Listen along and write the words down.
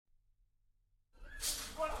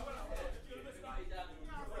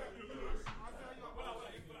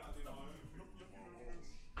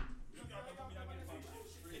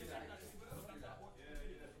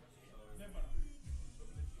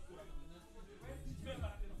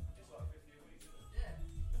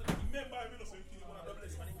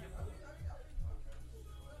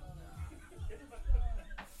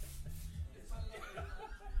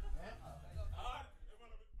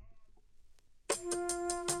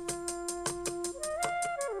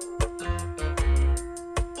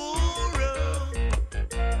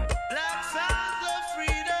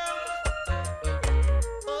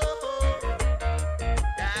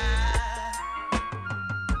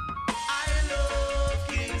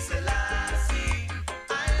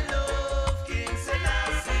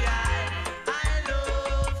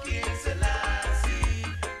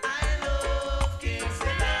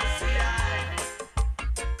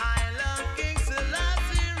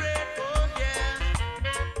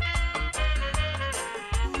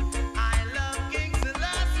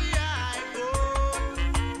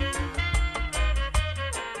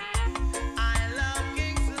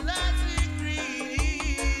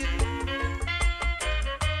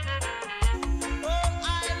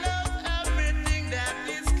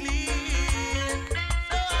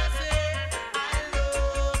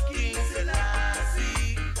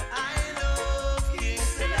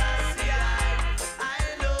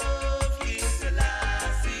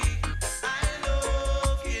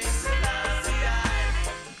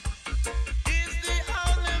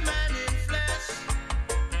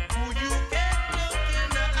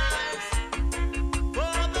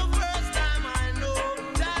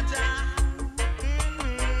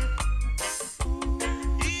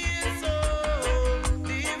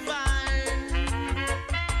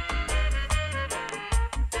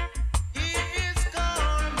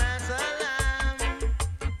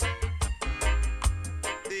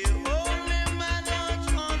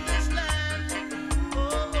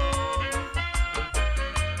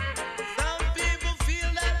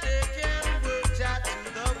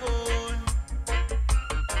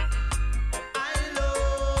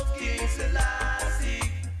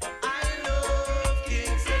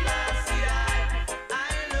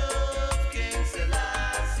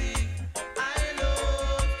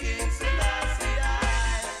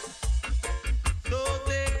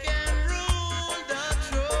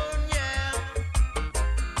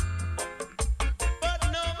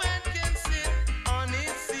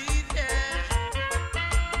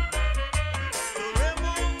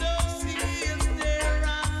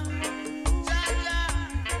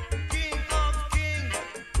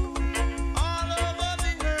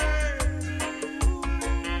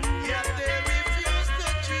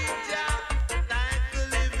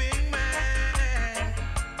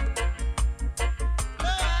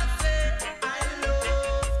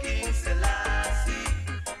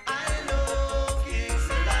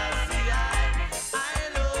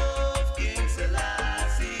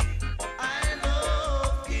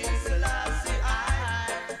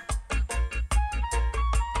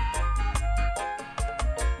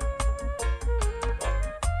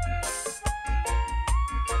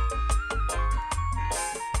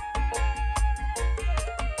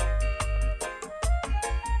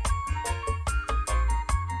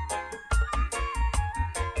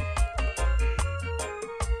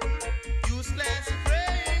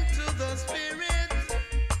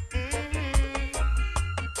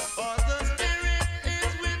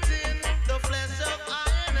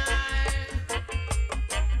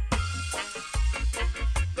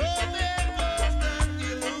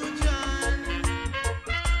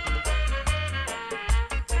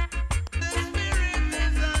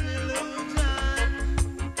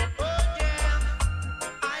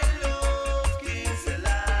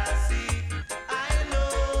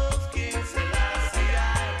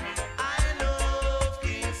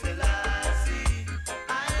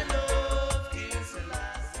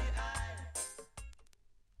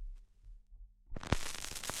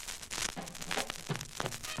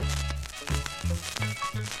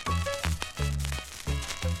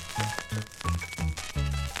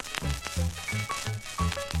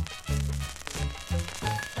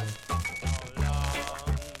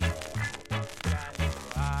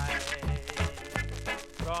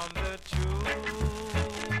the truth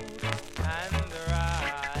and the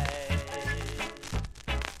right.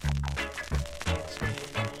 It's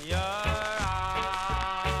in your heart.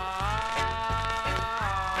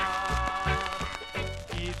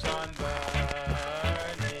 Keeps on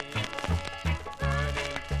burning,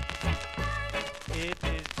 burning. It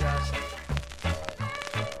is just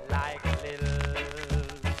like a little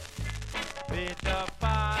bit of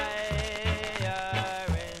fire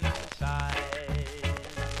inside.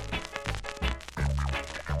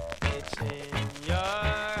 It's in your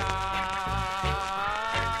heart.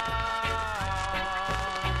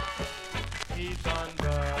 Keeps on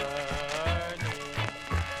burning,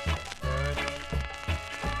 burning.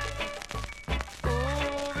 Who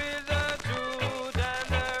is the truth and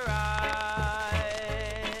the right?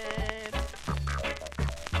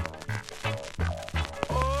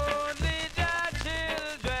 Only the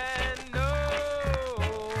children know.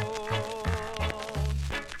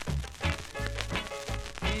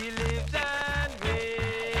 He lives and reigns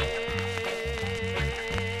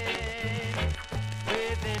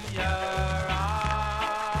within your heart.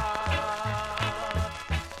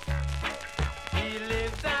 He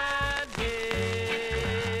lives and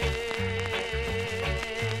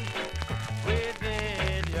reigns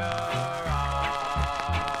within your heart.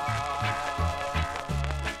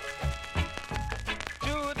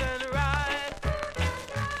 Truth and right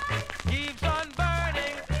keeps on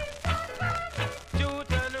burning.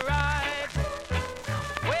 Truth and right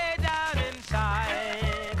way down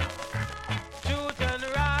inside. Truth and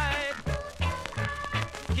right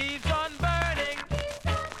keeps on burning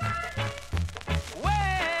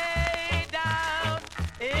way down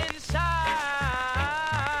inside.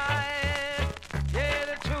 Yeah,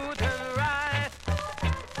 the truth and right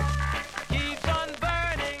keeps on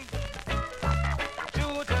burning.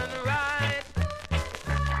 Truth and right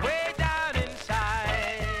way down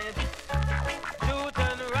inside. Truth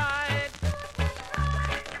and right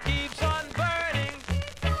keeps on burning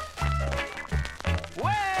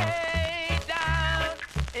way down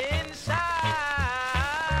inside.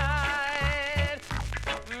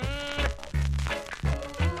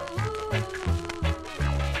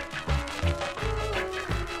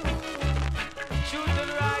 Truth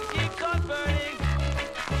and right keeps on burning.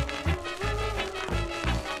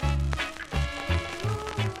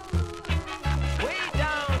 Way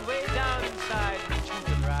down inside. Truth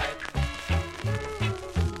and right.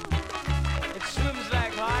 It swims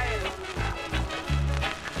like fire.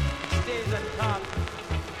 It stays on top.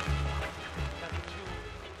 That's the truth.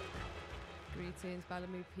 Greetings,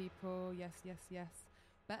 Balamu people. Yes, yes, yes.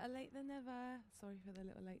 Better late than never. Sorry for the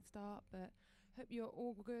little late start, but hope you're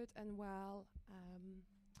all good and well,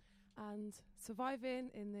 and surviving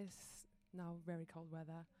in this now very cold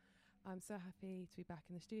weather. I'm so happy to be back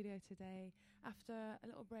in the studio today. After a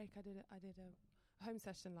little break, I did a home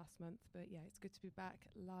session last month, but yeah, it's good to be back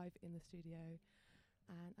live in the studio.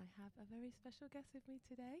 And I have a very special guest with me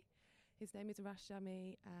today. His name is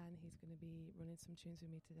Jammy, and he's going to be running some tunes with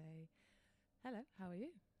me today. Hello, how are you?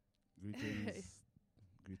 Greetings,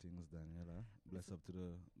 greetings, Danniella. Bless up to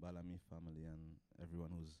the Balami family and everyone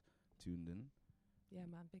who's tuned in. Yeah,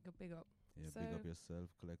 man, big up, big up. Yeah, So- big up yourself,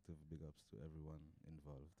 collective big ups to everyone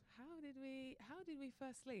involved. How did we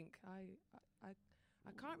first link? I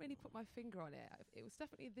can't really put my finger on it. It was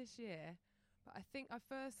definitely this year, but I think I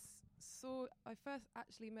first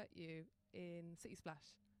actually met you in City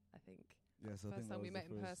Splash, I think. Yes, I First think time that we was met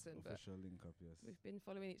the in first person, but official link up. Yes, we've been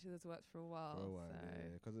following each other's works for a while. for a while. so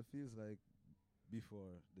Yeah, because it feels like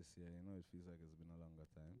before this year, it feels like it's been a longer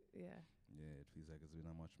time. yeah. Yeah, it feels like it's been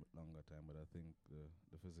a much longer time, but I think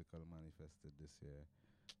the physical manifested this year,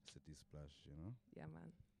 City Splash. Yeah,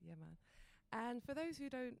 man. Yeah, man. And for those who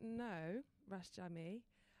don't know Rash Jammy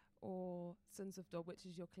or Sons of Dub, which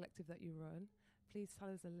is your collective that you run, please tell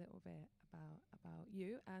us a little bit about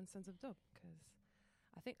you and Sons of Dub, because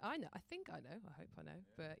I think I know. I hope I know.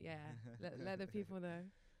 But yeah, let the people know.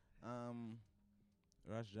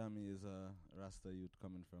 Rash Jammy is a Rasta youth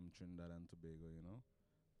coming from Trinidad and Tobago,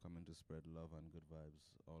 coming to spread love and good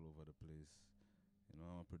vibes all over the place. I'm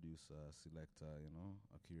a producer, selector,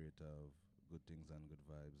 a curator of good things and good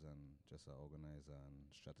vibes, and just an organizer and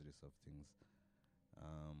strategist of things.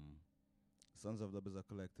 Sons of Dub is a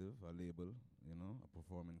collective, a label, a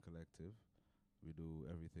performing collective. We do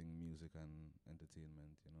everything music and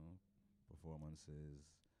entertainment, performances,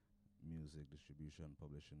 music, distribution,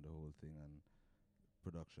 publishing, the whole thing, and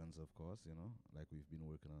productions, of course, like we've been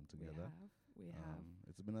working on together. We have.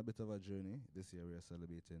 It's been a bit of a journey. This year we are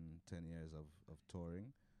celebrating 10 years of touring,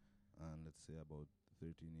 and let's say about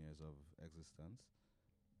 13 years of existence.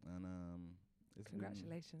 And it's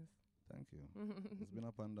Congratulations. Thank you. It's been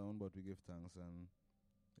up and down, but we give thanks, and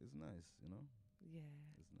it's nice, you know? Yeah.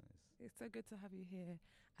 It's nice. It's so good to have you here.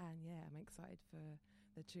 And yeah, I'm excited for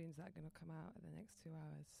the tunes that are going to come out in the next 2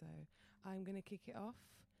 hours. So I'm going to kick it off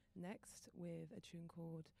next with a tune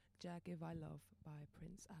called Jag If I Love by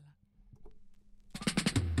Prince Allah.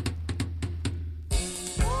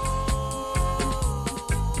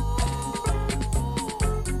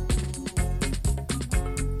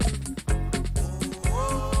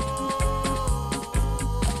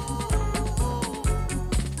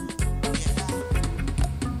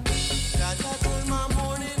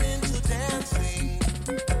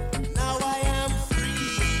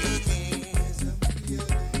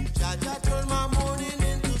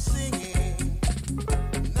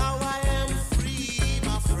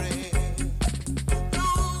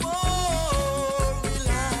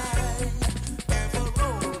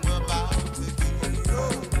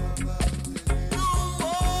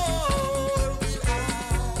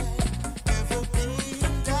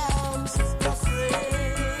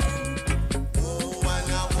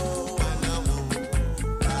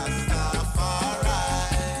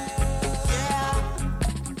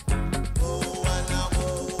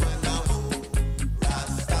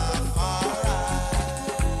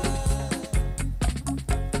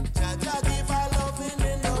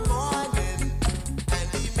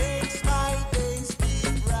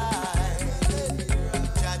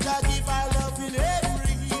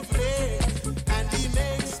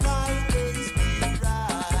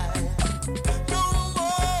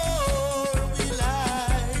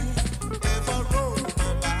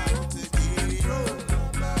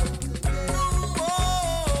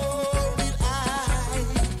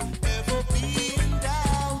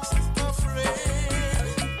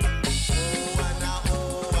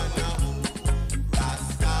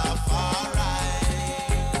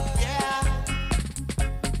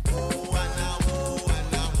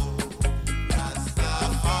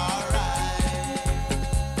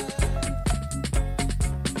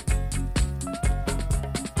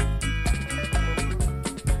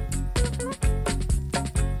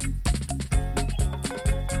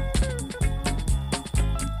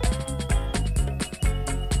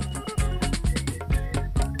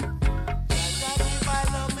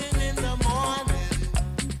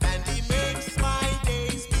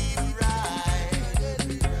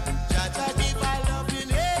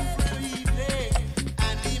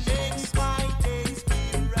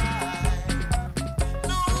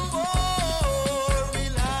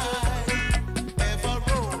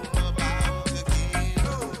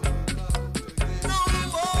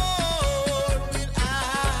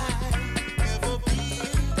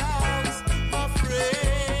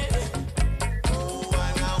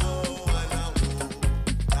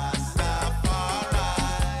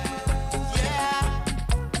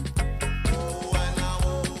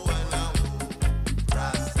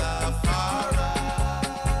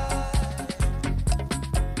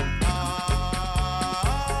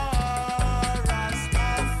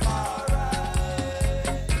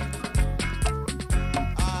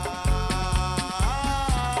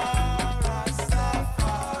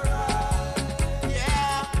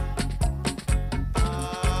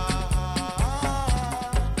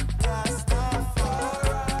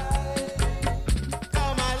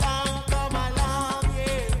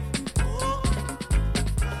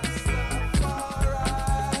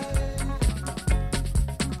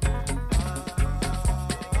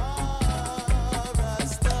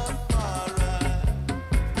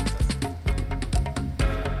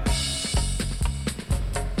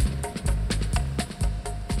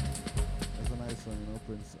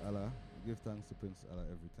 Give thanks to Prince Allah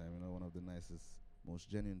every time, you know, one of the nicest, most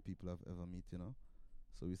genuine people I've ever met, you know.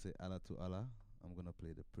 So we say Allah to Allah. I'm gonna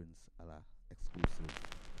play the Prince Allah exclusive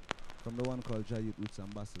from the one called Jayut Roots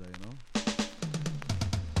Ambassador, you know.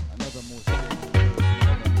 Another most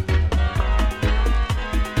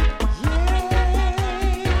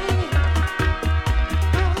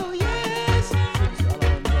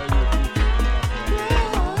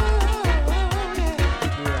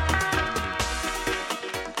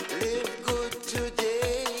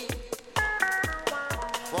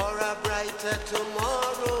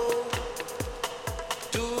tomorrow,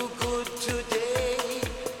 do good today,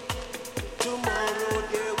 tomorrow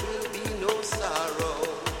there will be no sorrow.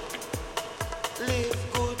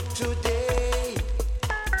 Live good today.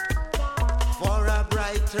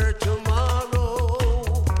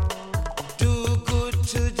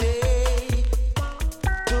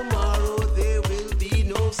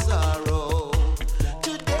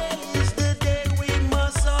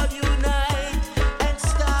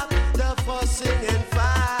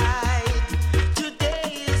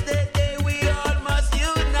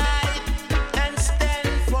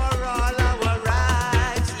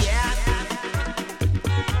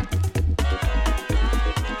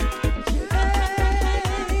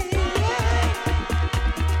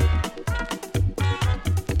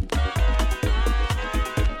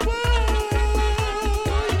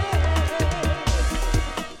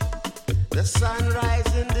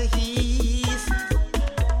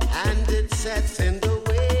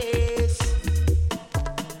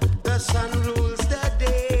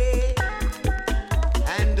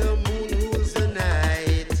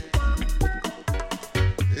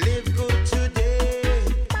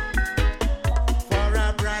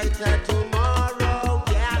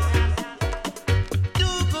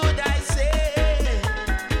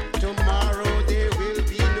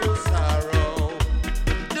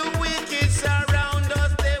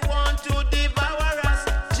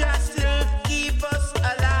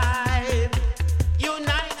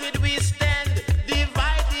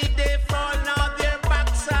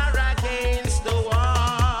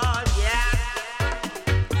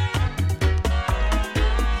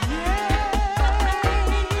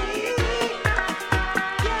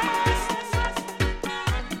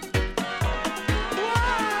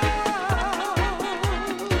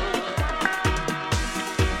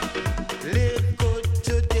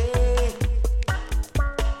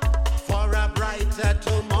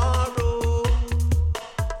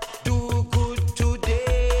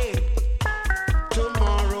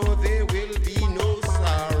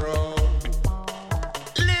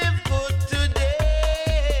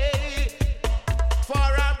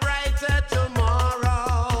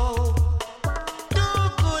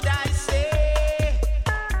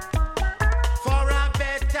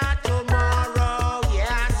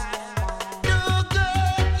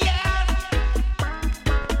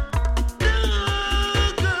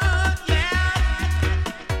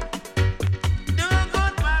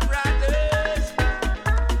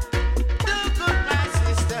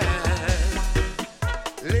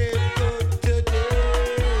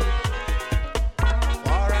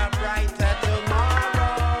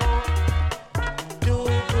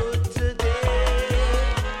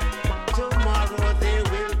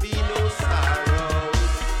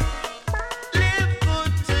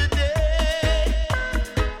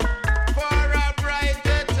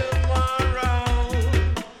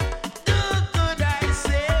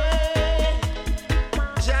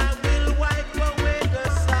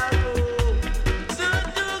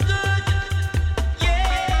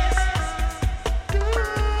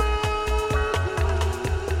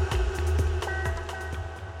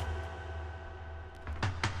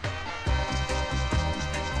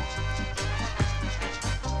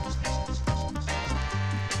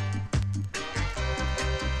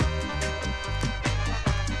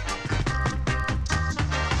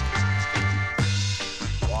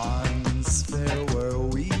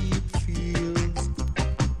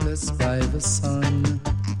 sun.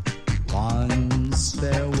 Once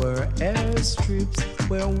there were airstrips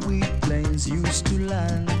where wheat planes used to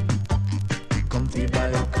land. Comfy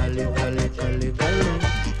by Cali, Cali, Cali,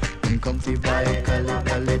 Cali. Comfy by Cali,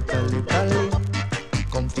 Cali, Cali, Cali.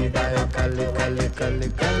 Comfy by Cali, Cali, Cali,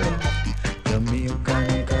 Cali.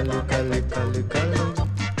 Jamaican Cali, Cali, Cali, Cali.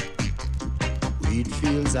 Wheat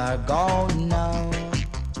fields are gone now.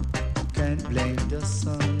 Can't blame the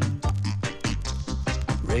sun.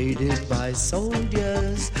 Raided by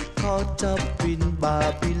soldiers caught up in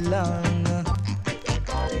Babylon.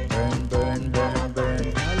 Burn, burn, burn,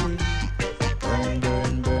 burn, Cali. Burn,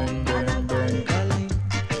 burn, burn, burn, burn, Cali.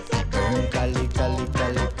 Burn, Cali, Cali,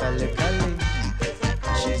 Cali, Cali, Cali.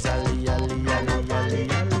 She's Ali, Ali, Ali, Ali,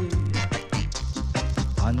 Ali.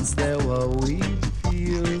 Once there were wheat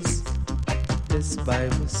fields, this by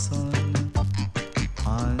the sun.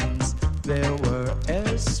 Once there were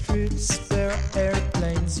airstrips where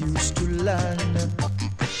airplanes used to land.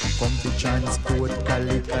 Come to transport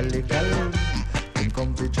Cali, Cali, Cali.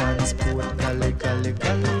 Come to transport Cali, Cali,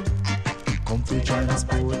 Cali. Come to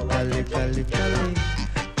transport Cali, Cali, Cali.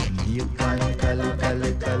 Jamaican Cali,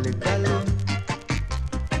 Cali, Cali, Cali.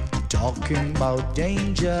 Talking about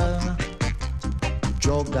danger,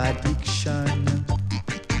 drug addiction.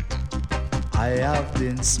 I have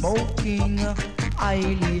been smoking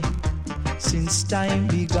highly since time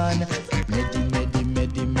began.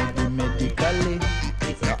 Medically.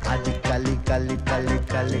 If you're addically, cali, cali,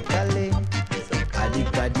 cali, cali.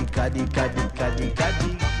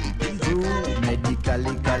 Caddy. Improve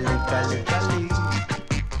medically, cali, cali, cali.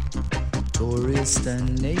 Tourist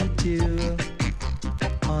and native,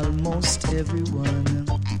 almost everyone.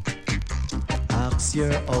 Ask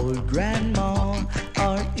your old grandma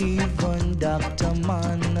or even Dr.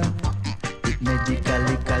 Man.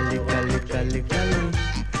 Medically, cali, cali, cali, cali.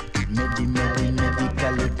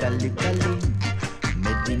 Medically, cali, cali.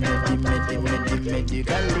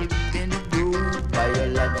 Medically, been proved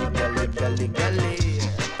biologically, cali, cali.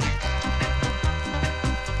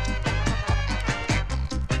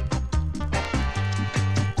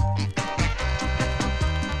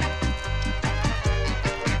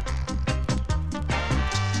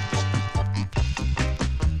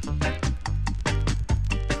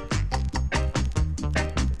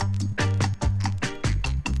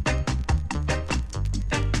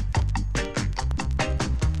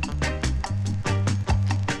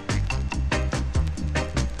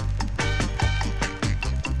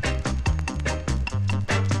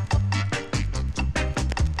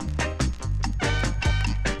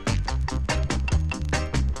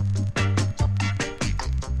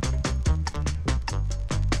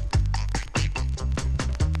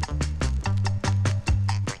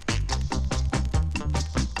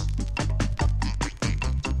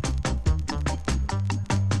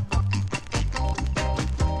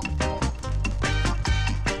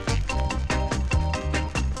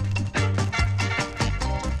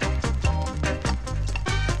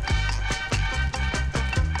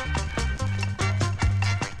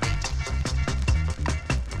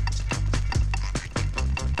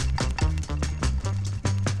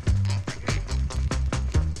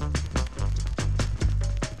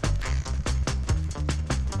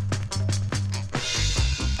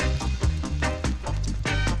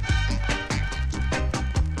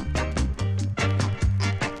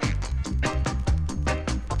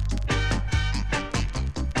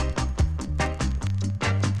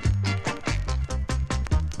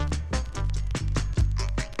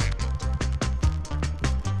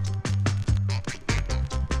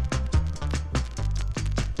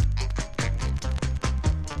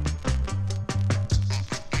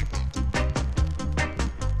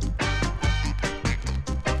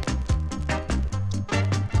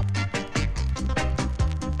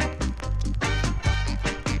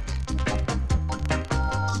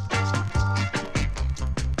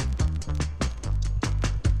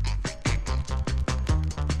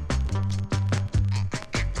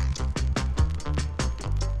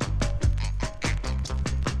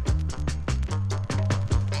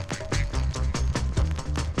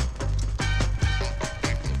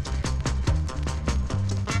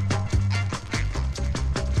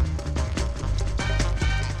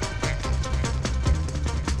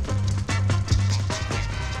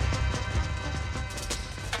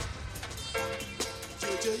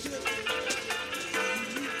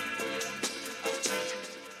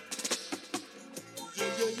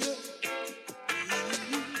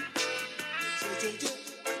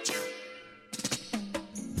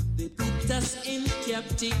 They put us in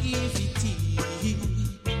captivity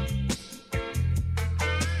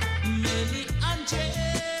many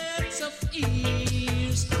hundreds of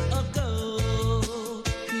years ago.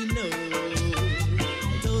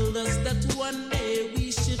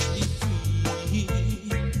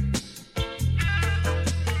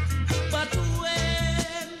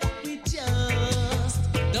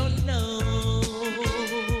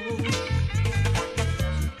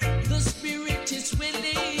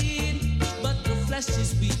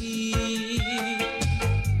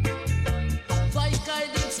 By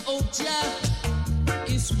guidance, oh Jah,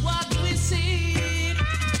 is what we seek.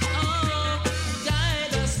 Oh,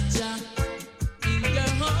 guide us, Jah, in your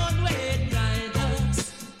own way, guide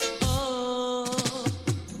us. Oh,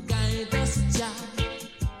 guide us, Jah,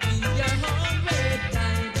 in your own way,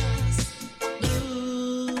 guide us.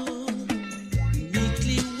 Ooh,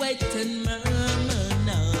 meekly wait and murmur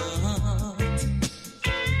not.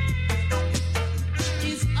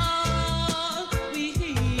 Is all we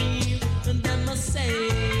hear, and I must say,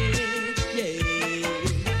 yeah.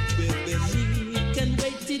 We can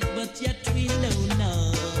wait it, but yet we know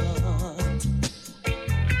not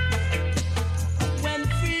when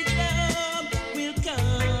freedom will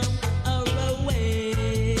come our way.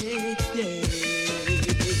 Yeah.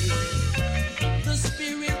 The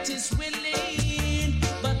spirit is willing,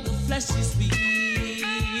 but the flesh is weak.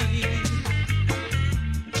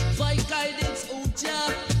 Thy guidance, O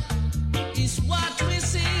Jah, is what we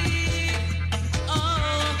seek.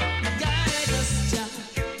 Oh, guide us, Jah,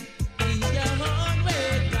 in your own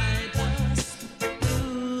way, guide us.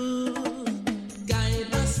 Ooh,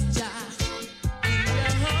 guide us, Jah, in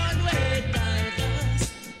your own way, guide us.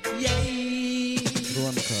 Yay.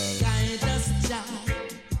 One call. Guide us, Jah,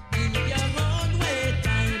 in your own way,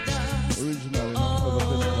 guide us. Original,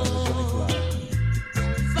 Johnny Clark.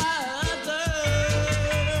 Father,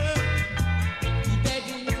 we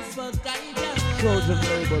begging you for guidance. Trojan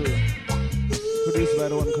label. Produced by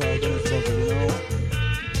the one called Dennis Buckle, you know.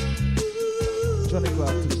 Johnny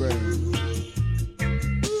Clark to the brain.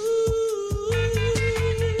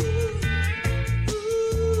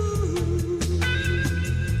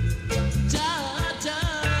 Jah,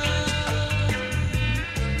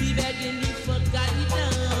 we begging you for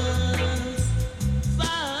guidance.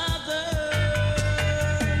 Father,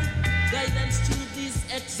 guidance to this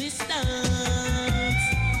existence.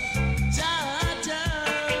 Jah,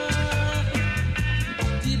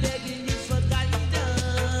 we begging you for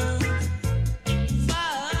guidance.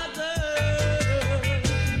 Father,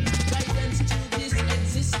 guidance to this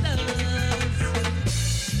existence.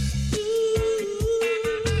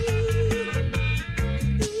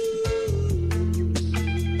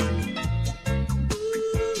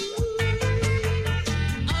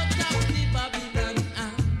 Out of the Babylon,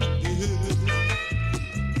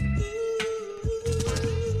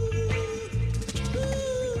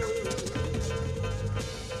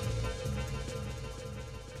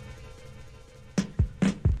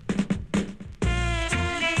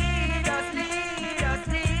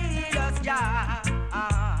 Lead us, Jah.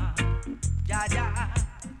 Jah, Jah.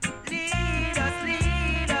 Lead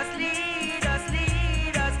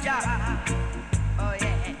us, Jah. Oh,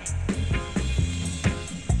 yeah.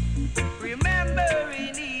 Remember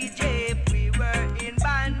in Egypt we were in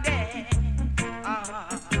bondage.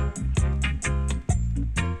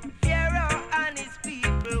 Pharaoh and his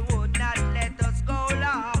people would not let us go,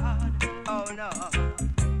 Lord. Oh, no.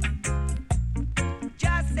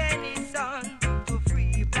 Just send his son to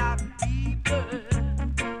free black people.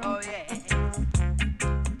 Oh, yeah.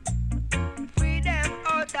 Free them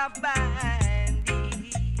out of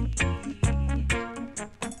bondage.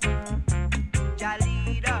 Jah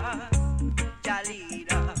lead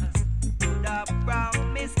us to the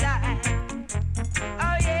promised land.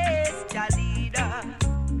 Oh, yes, Jah lead us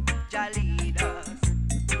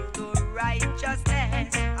to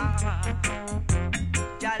righteousness.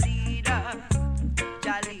 Jah lead us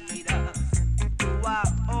to our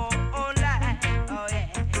own life. Oh,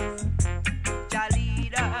 yes. Jah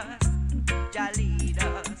lead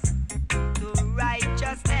us to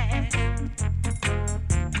righteousness.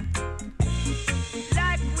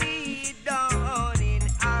 Like we done in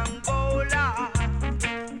Angola,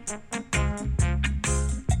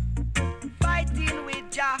 fighting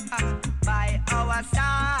with Jah by our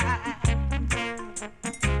side.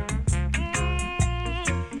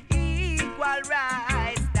 Equal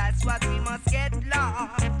rights, that's what we must get,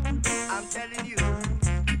 Lord. I'm telling you,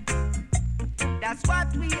 that's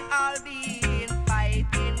what we all been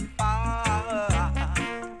fighting for.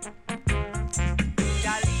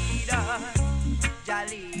 Jah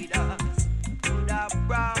lead us to the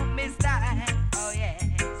promised land. Oh, yes.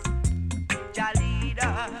 Jah lead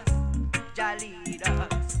us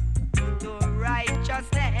to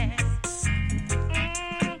righteousness.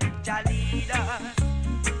 Jah lead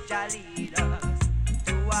us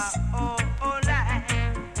to our own life.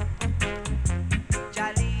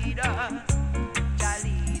 Jah lead us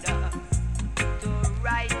to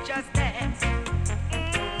righteousness.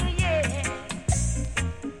 Yeah.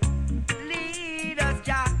 Lead us,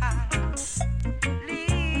 Jah.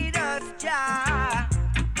 Lead us, Jah.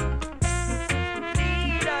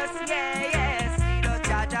 Lead us,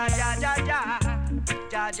 ja, ja, ja, ja,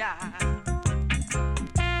 ja, ja.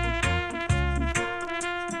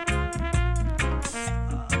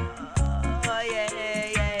 Oh, yeah,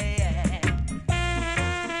 yeah, yeah.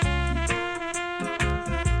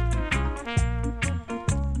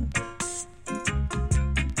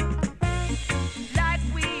 Like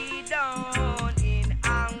we done in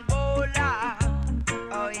Angola.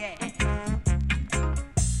 Oh, yeah.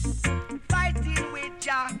 Fighting with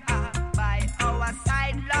Jah by our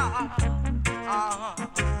side law.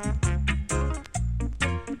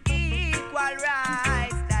 Equal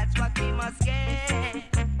rights, that's what we must get.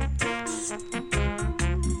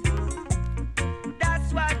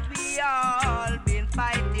 That's what we all been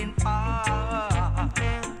fighting for.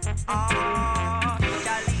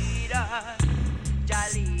 Jah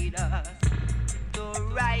lead us to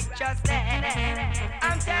righteousness.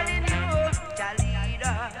 I'm telling you, Jah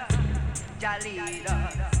lead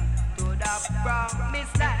us to the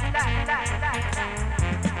promised land.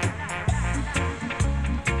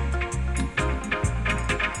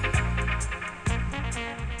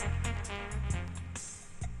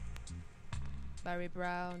 Barry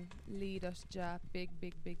Brown, Lead Us Jah, big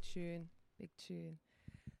tune.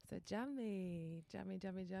 So Jammy.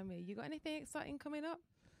 You got anything exciting coming up?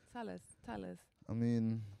 Tell us. I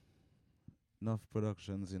mean, enough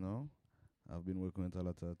productions, you know. I've been working with a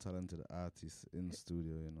lot of talented artists in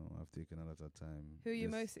studio, you know. I've taken a lot of time. Who are you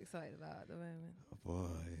most excited about at the moment? Oh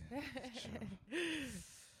boy.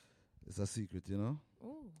 It's a secret, you know.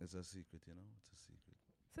 Ooh. It's a secret, you know. It's a secret.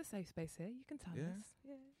 It's a safe space here. You can tell us.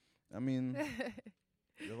 Yeah. I mean,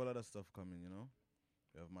 we have a lot of stuff coming, you know.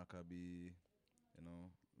 We have Maccabee, you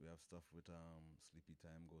know. We have stuff with Sleepy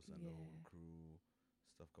Time, Ghost and the whole crew.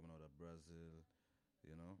 Stuff coming out of Brazil,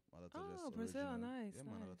 you know. A lot of just Brazil, original, nice. Yeah,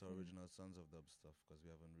 man, a nice, lot of original Sons of Dub stuff because we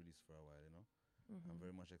haven't released for a while, you know. I'm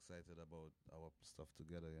very much excited about our stuff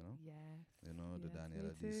together, you know. Yes. You know, the yes,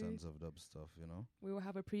 Danniella, me the too. Sons of Dub stuff, you know. We will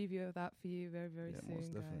have a preview of that for you very, very Yeah, soon,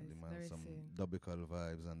 most definitely, guys. man. Very Some soon. dubical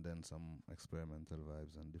vibes and then some experimental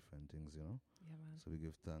vibes and different things, you know. Yeah, man. So we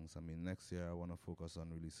give thanks. I mean, next year I want to focus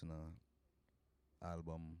on releasing a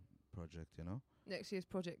album project, you know. Next year's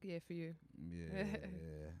project year for you. Yeah,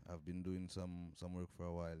 yeah. I've been doing some work for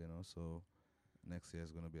a while, you know. So next year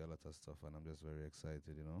is gonna be a lot of stuff, and I'm just very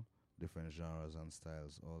excited, you know. Different genres and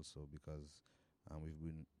styles also because we've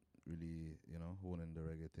been really, you know, honing the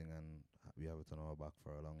reggae thing, and we have it on our back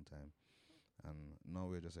for a long time. And now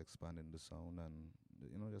we're just expanding the sound and,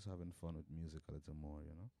 you know, just having fun with music a little more,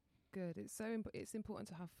 you know. Good. It's so it's important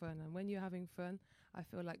to have fun, and when you're having fun, I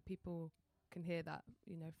feel like people can hear that,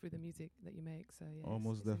 you know, through the music that you make. So yeah,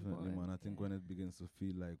 Almost it's definitely, important. man. I think when it begins to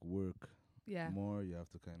feel like work more, you have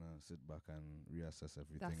to kind of sit back and reassess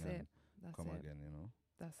everything That's and it. That's come it. again, you know.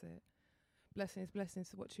 That's it. Blessings.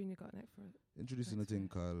 So what tune you got next for it? Introducing a thing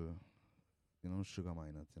called, you know, Sugar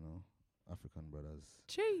Minot, you know, African Brothers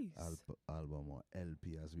Cheese. album or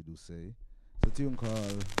LP as we do say. It's a tune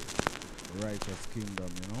called Righteous Kingdom,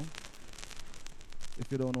 you know.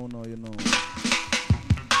 If you don't know now, you know.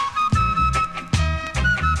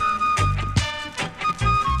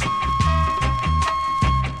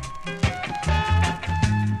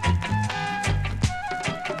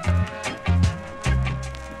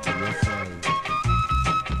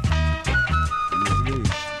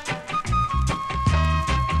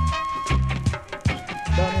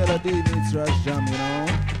 Danniella D meets Rush Jam, you know.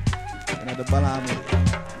 And at the Balami.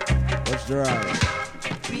 What's the right?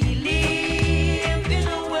 We live in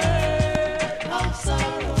a world of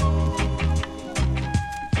sorrow,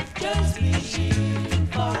 just wishing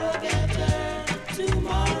for a better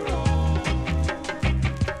tomorrow.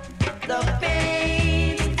 The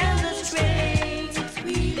pain and the strains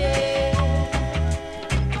we bear,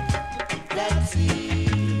 that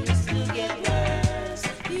seems to get worse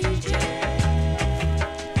each year.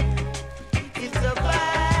 It's a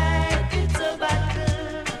fight, it's a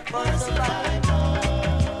battle for survival.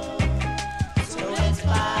 So let's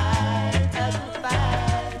fight and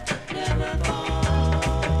fight, never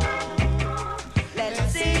fall. Let's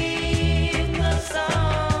sing the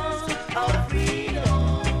songs of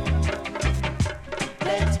freedom.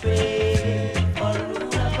 Let's pray for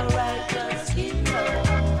rule of a righteous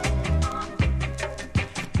kingdom.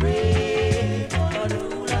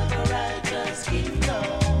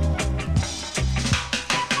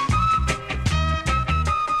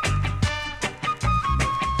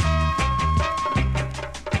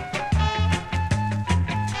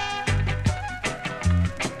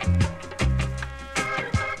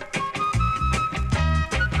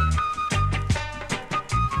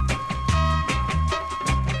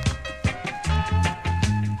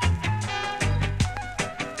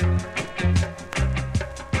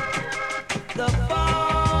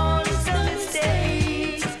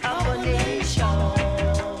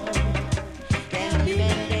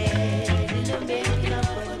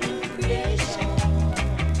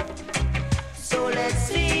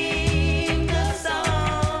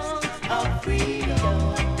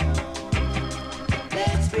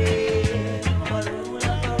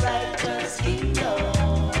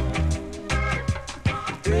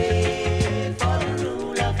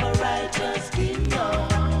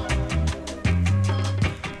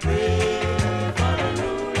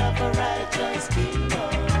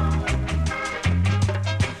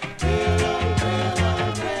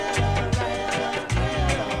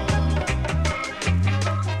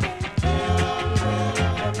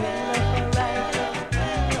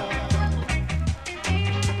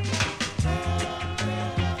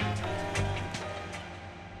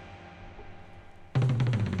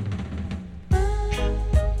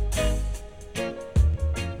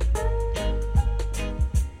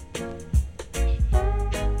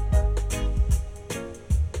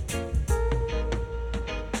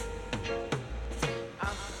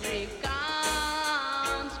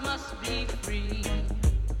 must be free.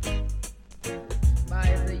 By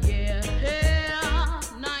the year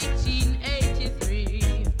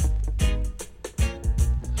 1983,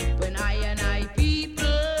 when I and I people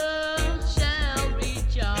shall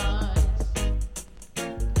rejoice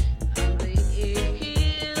on the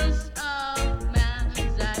hills of Mount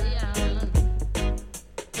Zion,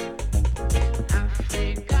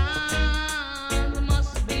 Africans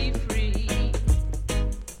must be free.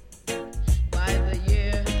 By the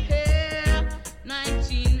year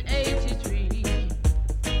 1983,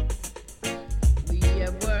 we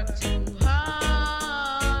have worked too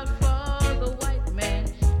hard for the white man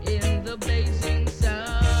in the blazing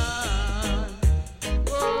sun.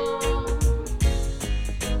 Oh,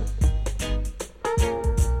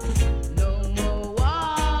 no more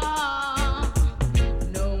war,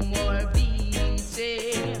 no more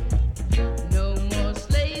beating, no more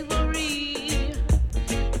slavery,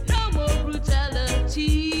 no more brutality.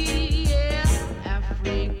 Yeah,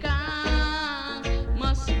 Africa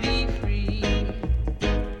must be free.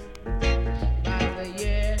 By the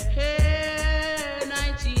year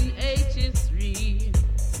 1983,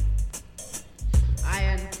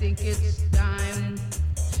 I think it's time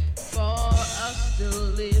for us to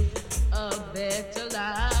live a better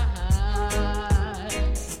life.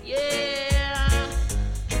 Yeah.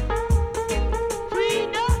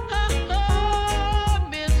 Freedom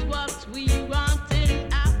is what we want in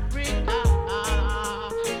Africa.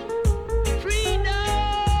 Freedom.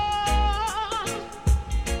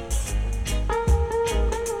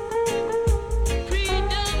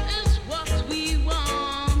 Freedom is what we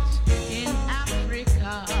want in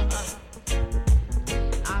Africa.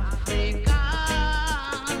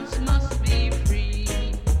 Africans must be free.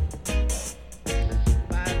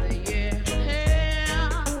 By the year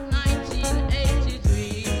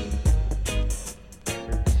 1983,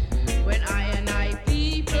 when I and I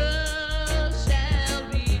people shall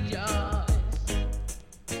rejoice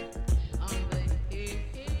on the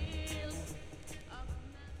hills of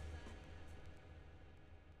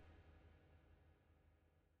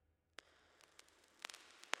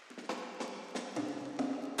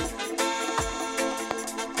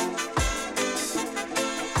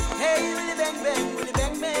Hey, willy bang bang, willy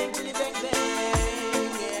bang bang, willy bang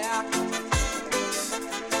bang, yeah.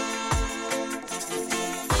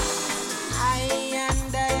 I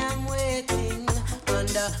am waiting on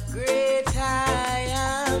the great I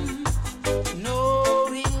am,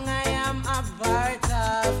 knowing I am a part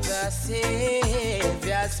of the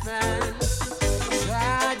Savior's plan.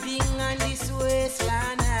 Treading on this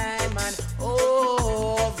wasteland, I'm an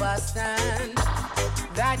overstand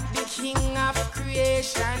that the King of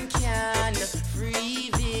creation can free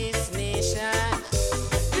this nation.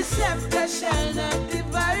 The scepter shall not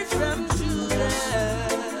depart from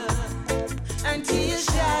Judah until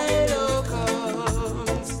Shiloh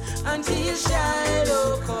comes, until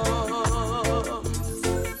Shiloh comes.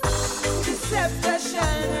 The scepter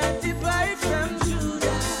shall not depart from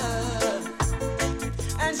Judah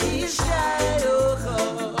until Shiloh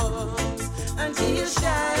comes, until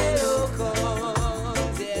Shiloh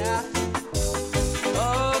comes, yeah.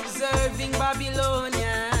 Observing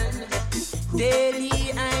Babylonian,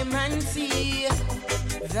 daily I man see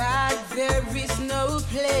that there is no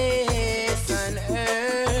place on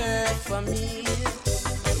earth for me.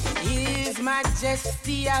 His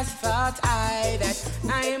Majesty has thought that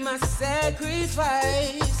I must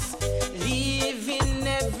sacrifice, living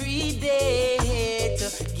every day to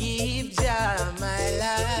give Jah my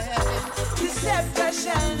life. The scepter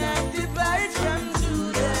shall not depart from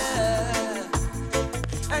Judah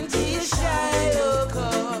until Shiloh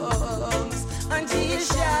comes, until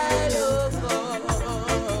Shiloh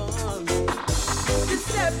comes. The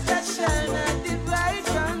scepter shall not depart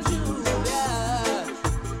from Judah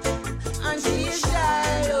until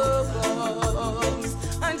Shiloh comes,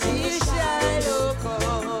 until Shiloh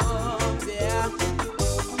comes, yeah.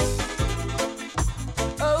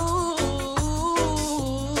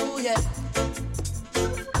 Oh, yeah.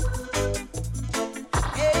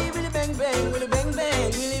 Hey, willy bang bang, willy bang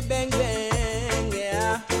bang, willy bang bang,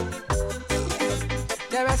 yeah.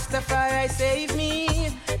 The Rastafari save me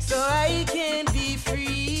so I can be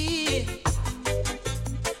free.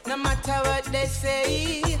 No matter what they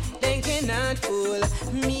say, they cannot fool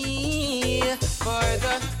me. For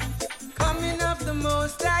the coming of the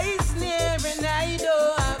Most High is near, and I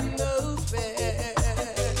don't have no fear.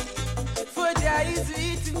 For Jah is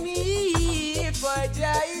with me, for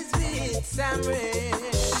Jah is with Samuel.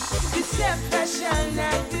 The scepter shall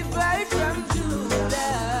not depart from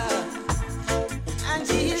Judah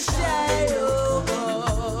until Shiloh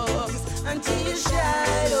comes, until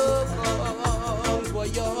Shiloh comes. Boy,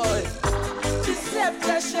 you're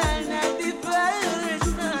scepter shall not depart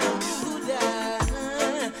from Judah,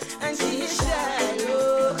 and she shall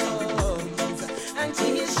hold, and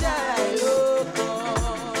she shall hold.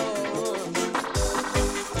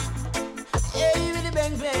 Hey, willy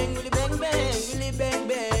bang bang, willy bang bang, willy bang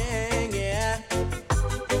bang, yeah.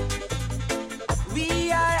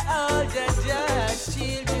 We are all just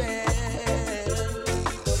children.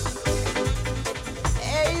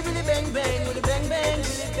 Hey, willy bang bang, willy bang bang,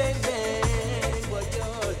 willy bang bang. What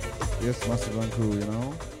you? Yes, Massive and Crew, you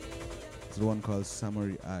know. It's the one called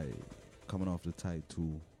Samurai Eye, coming off the Tide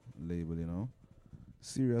 2 label, you know.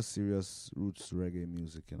 Serious roots reggae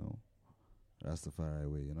music, you know. Rastafari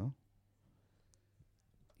way, you know.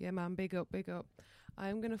 Yeah, man, big up, big up.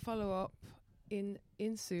 I'm going to follow up in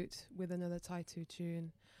suit with another Taitu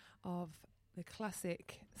tune of the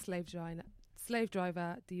classic Slave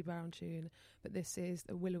Driver D Brown tune, but this is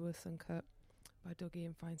the Willow Wilson cut by Dougie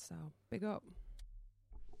and Fine Style. Big up.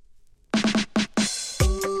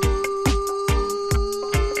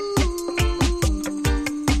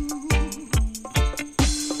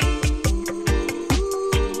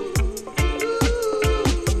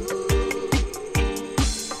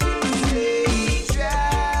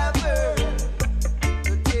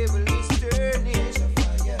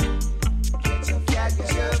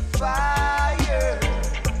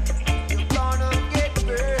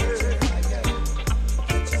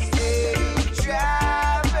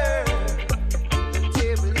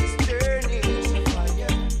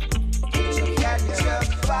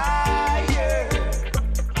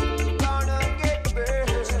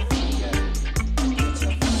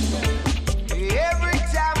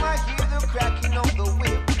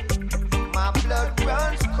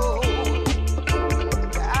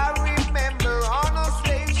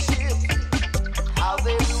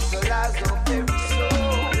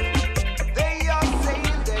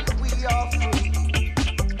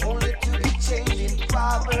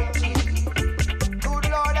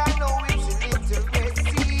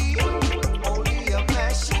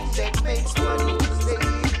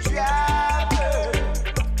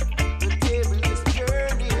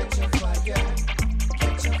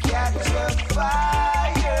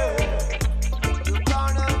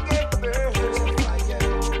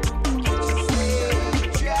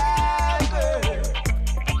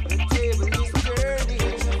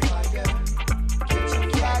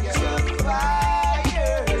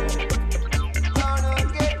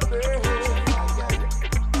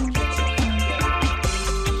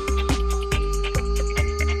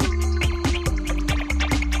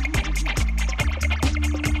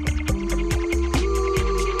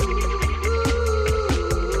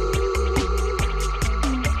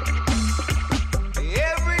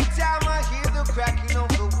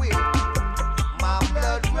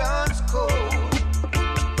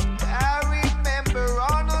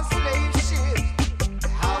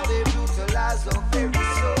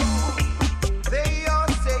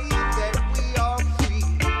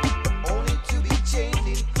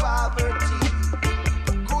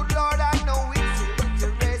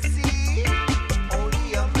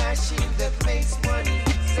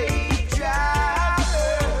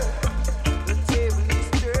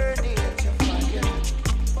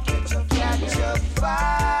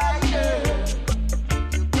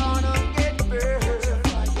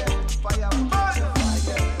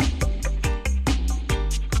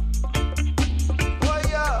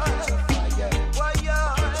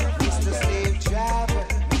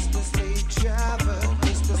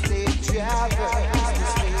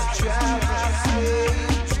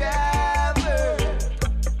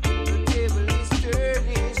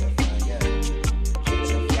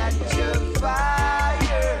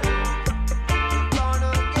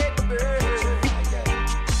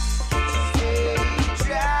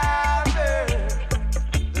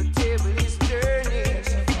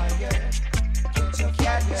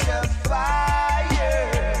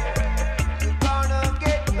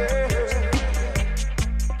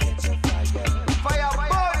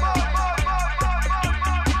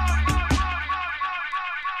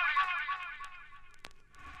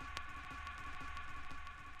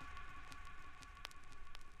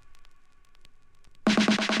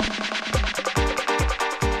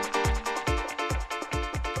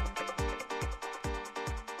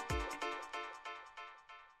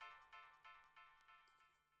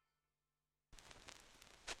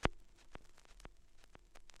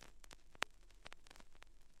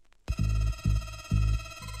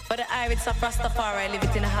 For the Irish of Rastafari live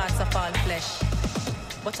it in the hearts of all flesh,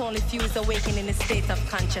 but only few is awakened in a state of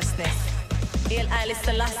consciousness. Hail Haile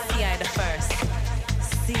Selassie I the first.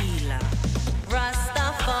 Selah.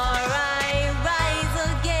 Rastafari rise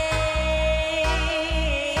again.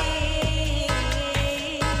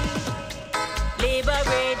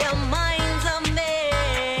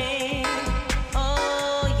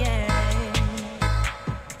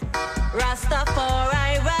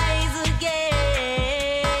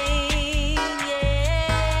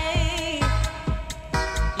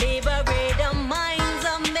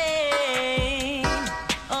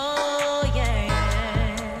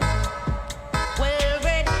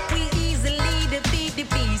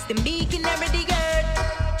 carry the earth.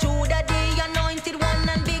 Judah the anointed one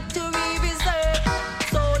and victory reserved.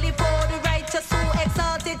 Solely for the righteous who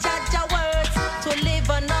exalted Jaja words. To live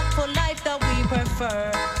an awful life that we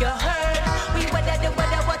prefer. You heard? We weather the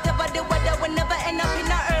weather, whatever the weather, we never end up in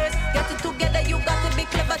the earth. Get it together, you got to be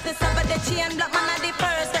clever to sever the chain. Black man are the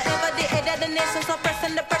first. The ever the head of the nation,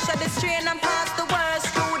 suppressing the pressure, the strain and past the worst.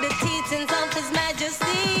 Through the teachings of His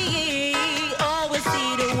Majesty, always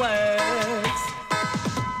see the words.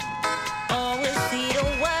 Always see the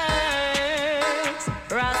words.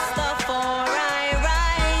 Rastafari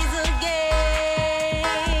rise again.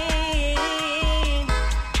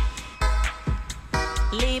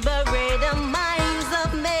 Liberate the minds of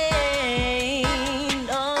men.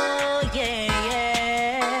 Oh yeah,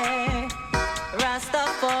 yeah.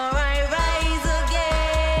 Rastafari rise again.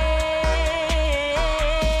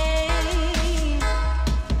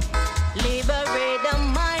 Liberate the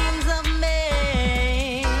minds of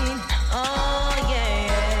men. Oh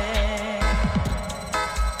yeah.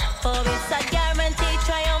 For it's a guarantee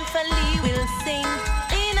triumphantly we'll sing.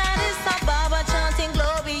 In Addis Ababa chanting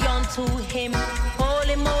glory unto Him.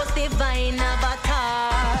 Holy most divine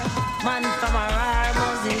avatar. Man from a rare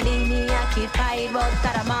Muslim occupied but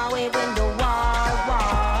Taramawe when the war.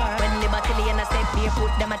 When the battalion a step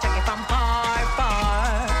barefoot them a check it from far.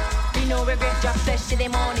 We no regret drop flesh to the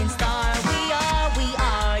morning star. We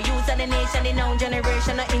are youth of the nation, the now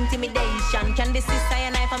generation of intimidation. Can this sister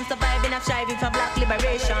and I from surviving of striving for black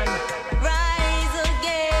liberation? Rise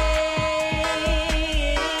again.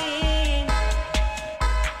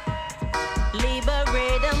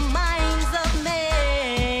 Liberate the minds of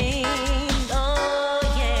men. Oh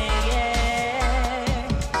yeah, yeah.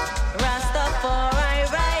 Rastafari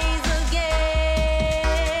rise again.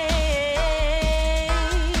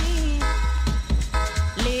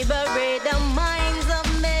 Liberate the minds of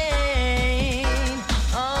men.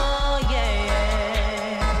 Oh yeah, yeah.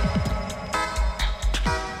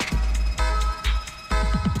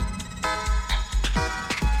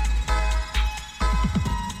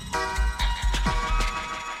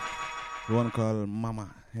 The one called Mama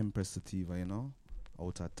Empress Sativa, you know,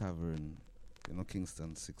 out at Tavern, you know,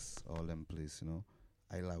 Kingston 6, all them place, you know.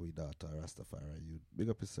 I love we daughter, Rastafari. You big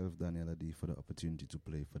up yourself, Danniella D, for the opportunity to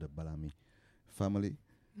play for the Balami family.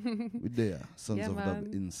 We there, Sons Yeah, of Dub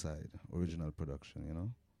man. Inside, original production, you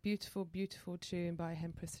know. Beautiful, beautiful tune by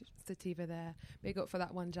Empress Sativa there. Big up for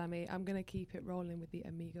that one, Jammy. I'm going to keep it rolling with the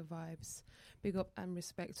Amiga vibes. Big up and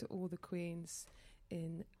respect to all the queens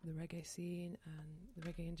in the reggae scene and the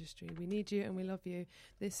reggae industry. We need you and we love you.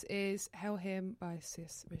 This is Hail Him by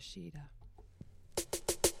Sis Rashida.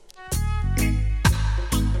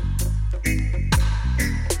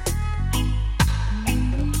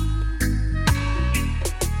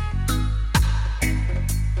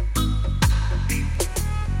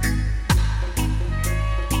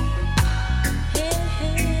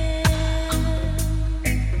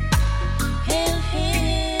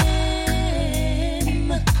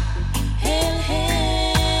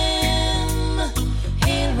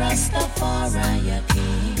 Rastafari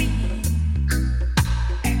King.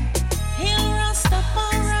 Hail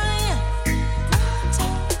Rastafari.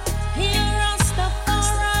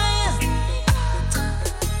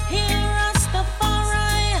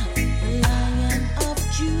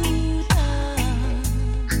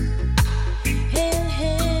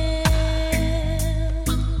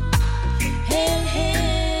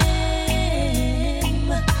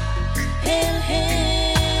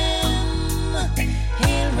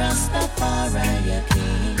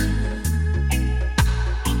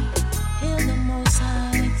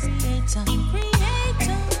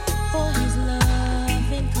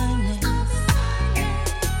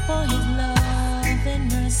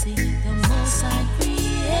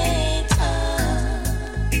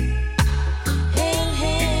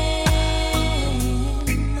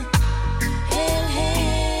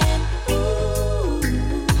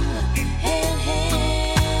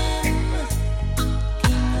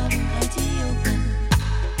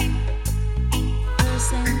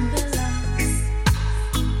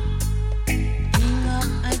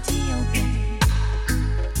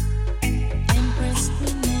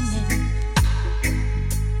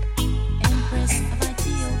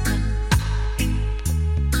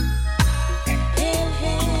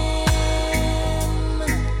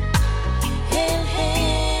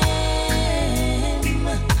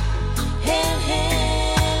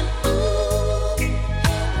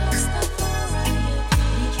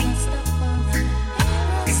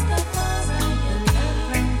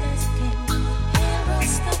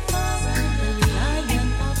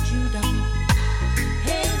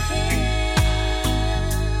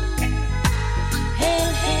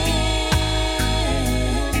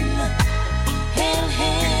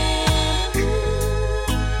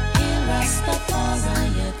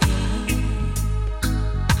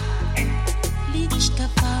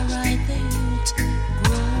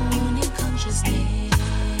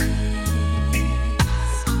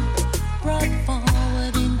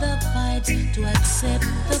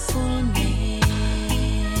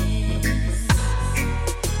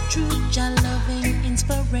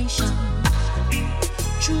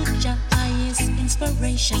 Jah highest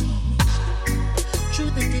inspiration,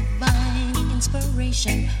 through the divine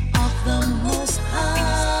inspiration of the Most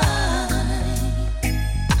High.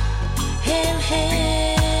 Hail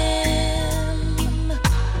Him,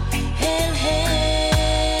 hail Him,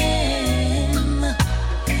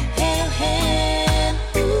 hail Him,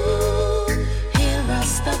 ooh, hail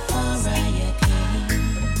Rastafari King,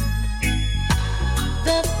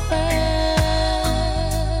 the first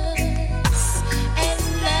and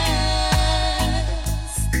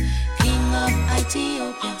last King of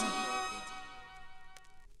Ethiopia.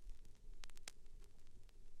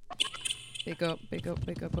 Big up, big up,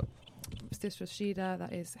 big up. Sis Rashida,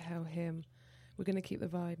 that is Hail Him. We're going to keep the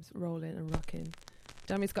vibes rolling and rocking.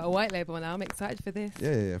 Jammy's got a white label now. I'm excited for this.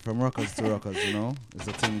 Yeah. From rockers to rockers, you know. It's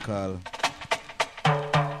a thing called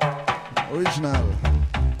Original.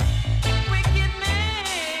 Wicked man.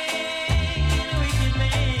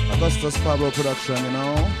 Augustus Pablo production, you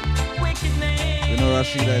know. Wicked man. You know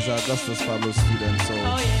Rashida is an Augustus Pablo student, so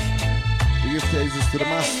we give praises to the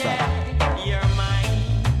master. You're mine.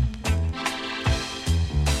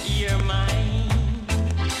 You're mine.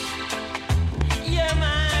 You're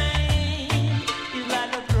mine. It's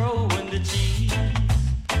like a throw in the cheese.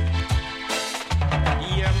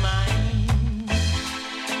 You're mine.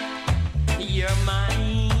 You're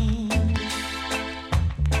mine.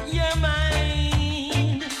 You're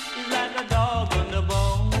mine. It's like a dog on the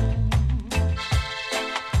bone.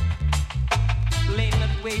 Lay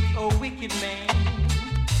not wait, oh wicked man,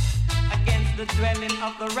 against the dwelling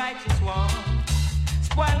of the righteous one.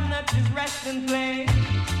 Spoil not his resting place.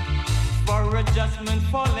 For adjustment,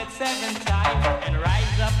 fall at 7 times and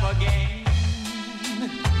rise up again.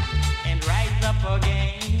 And rise up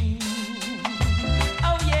again.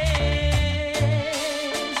 Oh yes,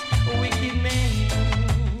 wicked man.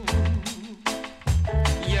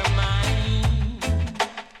 You're mine.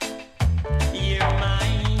 You're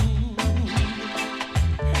mine.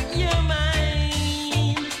 You're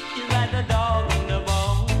mine. You're like a dog in the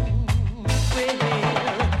bone. Well,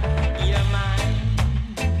 you're mine.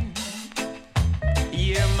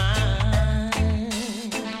 You're mine.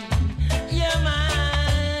 You're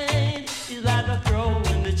mine. It's like a throw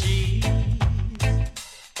in the cheese.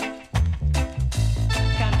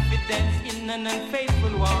 Confidence in an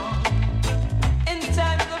unfaithful one. In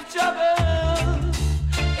times of trouble,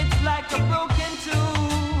 it's like a broken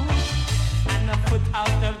tool and a foot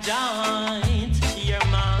out of joint. You're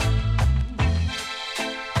mine.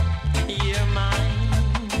 You're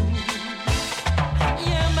mine.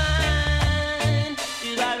 You're mine.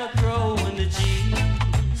 You like a throw in the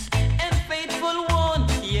cheese. And faithful one,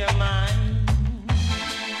 you're mine.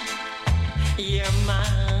 You're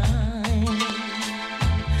mine.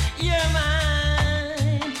 You're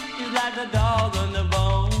mine. You like a dog on the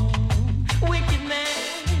bone. Wicked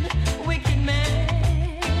man, wicked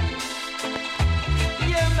man.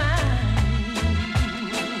 You're mine.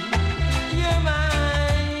 You're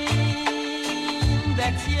mine.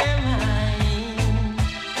 That's your mine.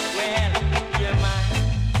 Well, you're mine.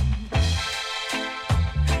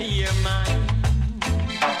 You're mine.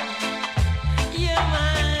 You're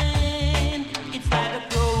mine. It's like a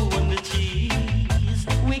throw on the cheese.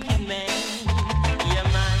 Wicked man. You're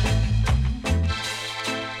mine.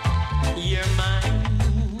 You're mine.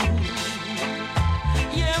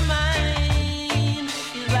 You're mine.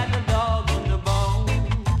 It's like a dog on the bone.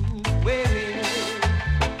 Well,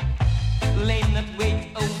 lay not wait,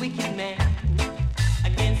 a wicked man,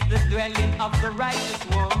 against the dwelling of the righteous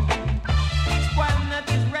one. Spoil not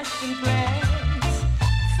his resting place.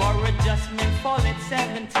 For adjustment, fall at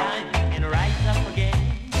 7 times and rise up again.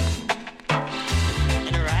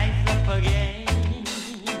 And rise up again.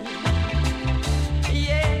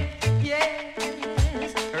 Yeah,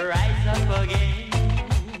 yes, rise up again.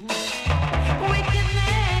 Wicked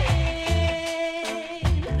man,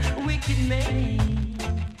 wicked man.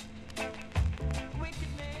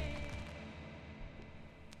 Wicked man.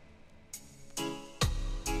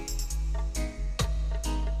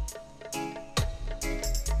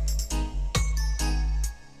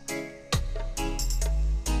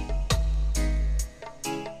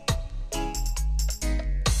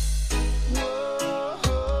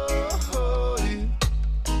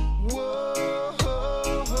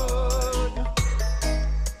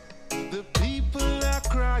 The people are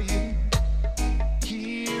crying,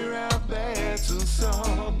 hear a battle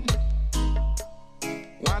song.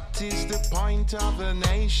 What is the point of a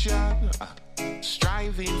nation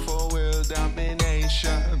striving for world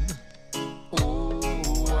domination? Ooh,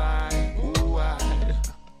 why, ooh, why,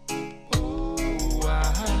 ooh,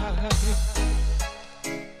 why?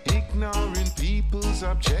 Ignoring people's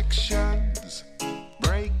objections,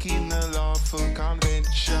 breaking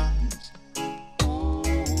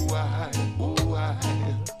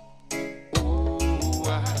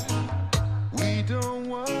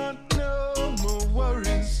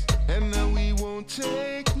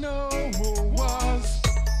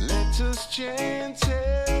us chant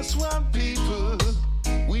as one people.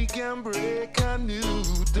 We can break a new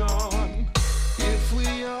dawn if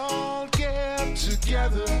we all get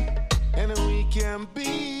together, and we can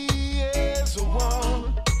be as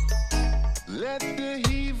one. Let the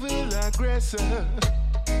evil aggressor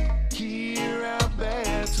hear our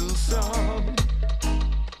battle song.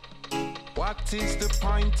 What is the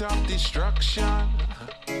point of destruction?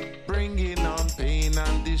 Bringing on pain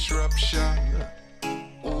and disruption.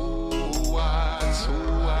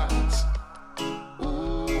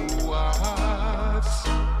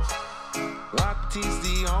 What is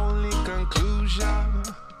the only conclusion?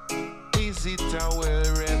 Is it our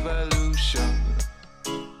revolution?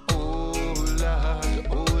 Oh Lord,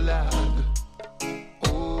 oh Lord,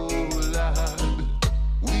 oh Lord.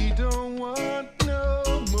 We don't want no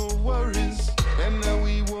more worries, and now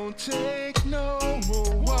we won't take no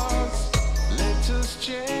more wars. Let us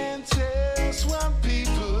chant as one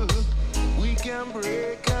people. We can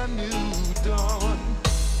break a new dawn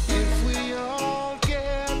if we all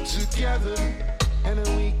get together, and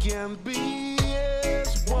we can be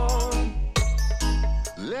as one.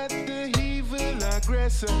 Let the evil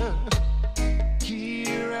aggressor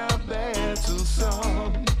hear our battle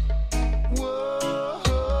song. Whoa,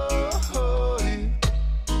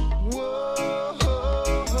 whoa,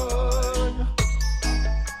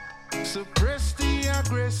 suppress the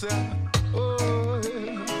aggressor. Oh,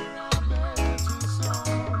 our battle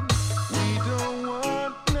song. We don't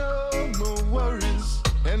want no more worries,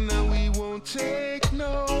 and now we won't take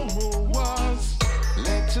no more wars.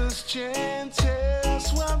 Let us chant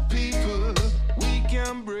as one people. We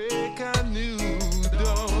can break a new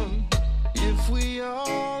dawn if we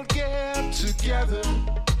all get together,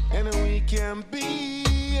 and we can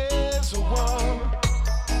be as one.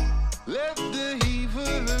 Let the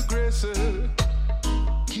evil aggressor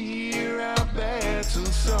hear our battle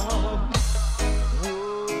song.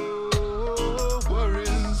 Whoa,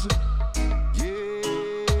 worries,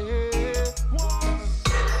 yeah.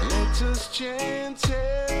 Let us chant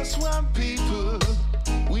as one people.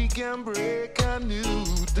 We can break a new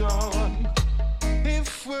dawn.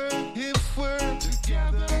 If we're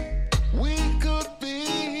together, we could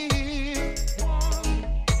be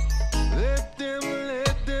one. Let them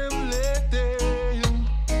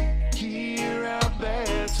hear our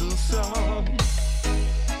battle song.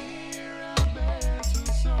 Hear our battle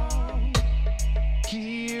song.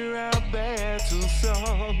 Hear our battle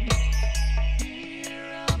song.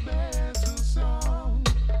 Hear our battle song.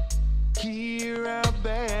 Hear our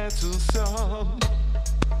battle song.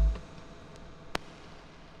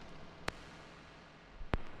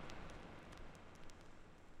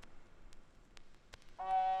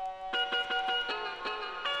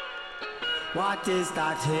 What is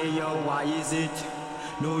that, hey yo, why is it?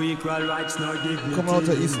 No equal rights, no dignity. Come out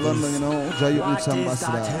to East London, you know, Jai Youth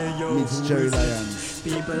Ambassador meets Jerry Lyons.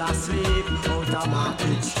 People asleep out of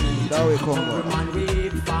Market Street. That way, Congo. Woman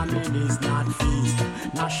weep, famine is not feast.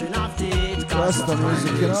 Gnashing of teeth, Rest the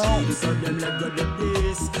music, you know. so them let go the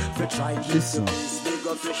peace. For try to Listen. big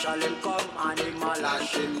official him come and him a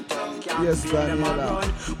lash him tongue. Can't Yes, feel them a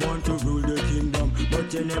Danniella. run. Want to rule the kingdom,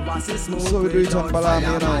 but you never see smoke. So we do it on without Balami,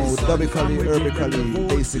 fire, you my know, son. dubically, And we give them herbically, the vote.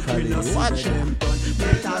 basically. We no see Watch them done.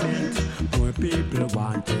 Betterment. Poor people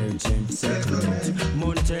want urgent settlement.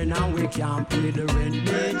 Mountain and we can't pay the rent.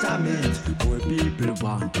 Betterment. Poor people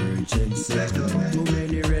want urgent settlement. Too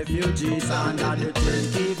many refugees under the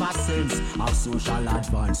tent. Give a sense of social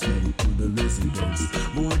advancement to the residents.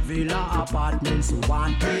 Both villa apartments who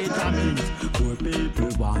want betterment. Poor people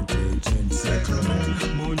want urgent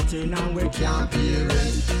settlement. Mountain and we can't pay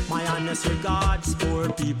rent. My honest regards. Poor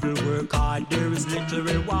people work hard. There is little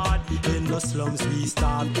reward. In the slums we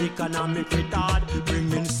starve. Economic retard.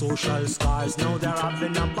 Bringing social scars. Now they're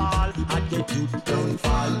having a ball. At the youth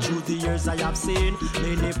downfall. Through the years I have seen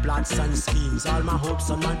many plots and schemes. All my hopes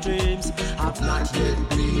and my dreams have not yet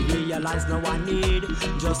been realized. Now I need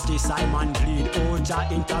justice, I'm plead. Oh, Jah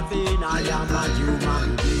intervene. I am a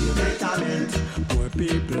human being. Betterment. Poor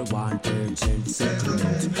people want urgent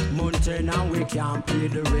settlement. Mountain and we can't pay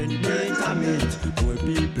the rent. Betterment. Poor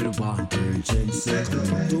people want urgent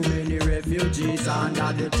settlement. Too many refugees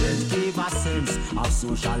under the tent. Give a sense of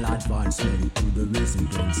social advancement to the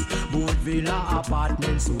residents. Both villa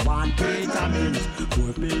apartments who want betterment.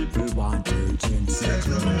 Poor people want urgent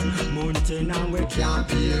settlement. Mountain and we can't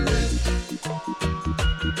pay rent.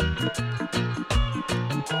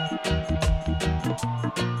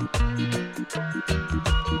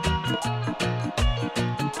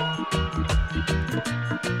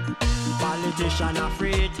 nation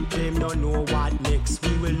afraid. Them don't know what next.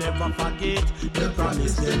 We will never forget the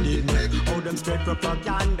promise they did make. How them spread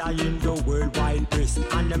propaganda in the worldwide press,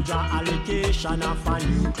 and them draw allegation of a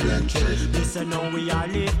nuclear threat. Listen, now we are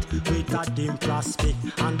left with a dim prospect,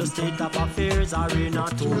 and the state of affairs are in a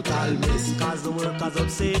total mess. Cause the workers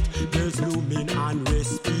upset, there's looming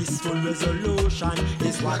unrest. Peaceful resolution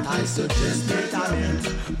is what I suggest.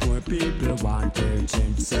 Betterment, poor people want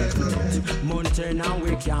urgent settlement. Mountain and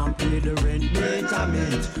we can't pay the rent.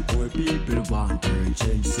 Betterment, poor people want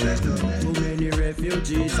urgent settlement. Too many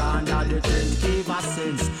refugees under the tent. Give a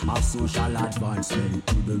sense of social advancement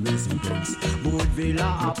to the residents. Good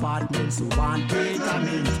villa apartments who want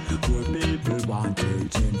betterment. Poor people want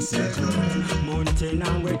urgent settlement. Mountain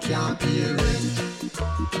and we can't pay rent.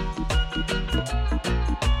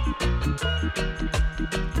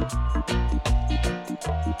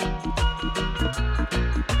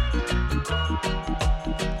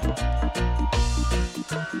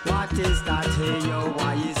 What is that, hey yo,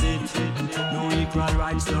 why is it? No equal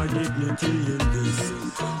rights, no dignity in this.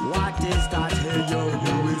 What is that, hey yo,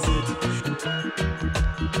 who is it?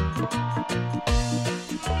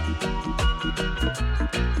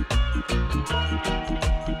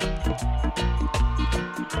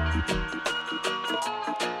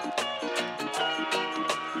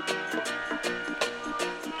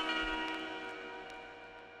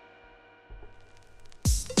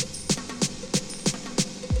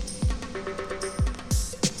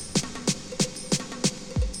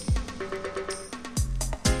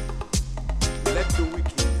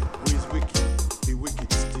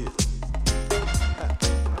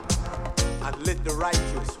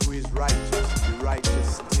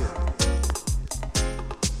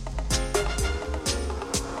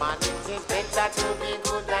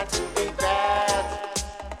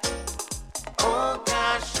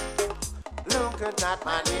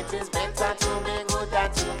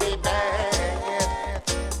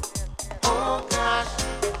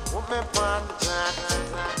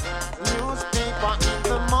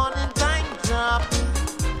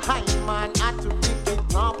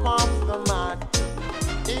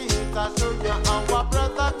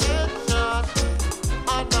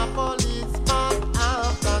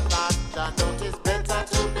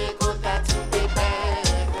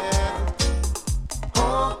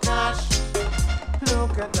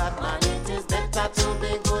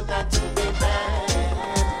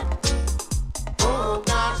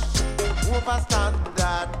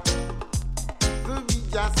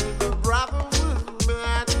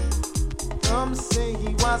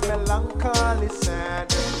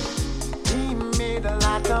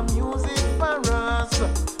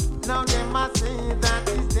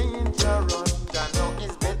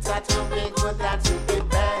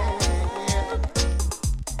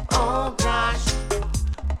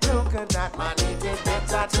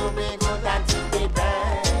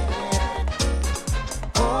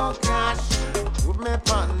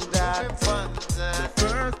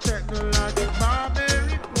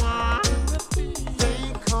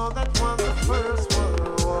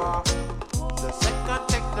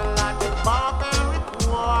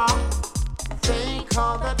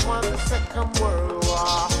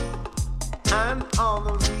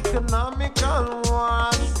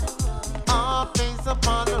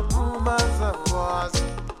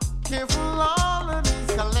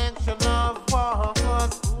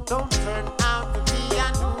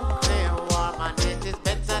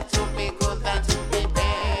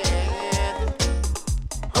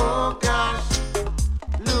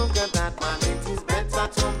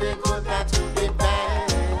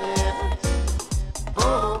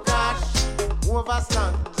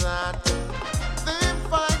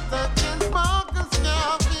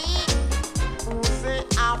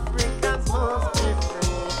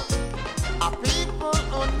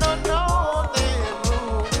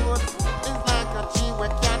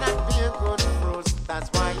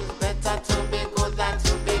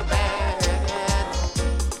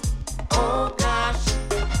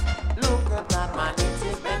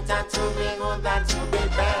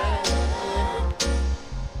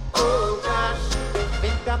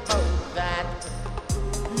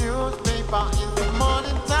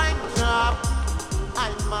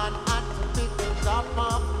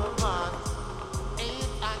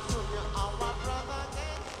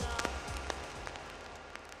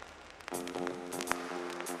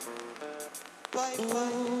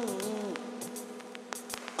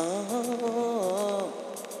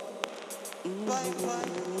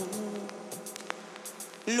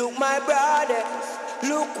 Look, my brothers,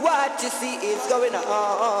 look what you see is going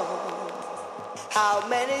on. How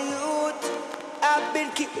many youth have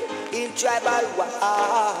been killed in tribal war?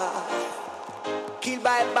 Killed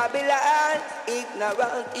by Babylon,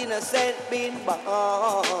 ignorant, innocent, been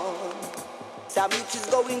born. Some youths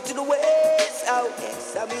going to the west, oh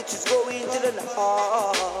yes. Some youths going to the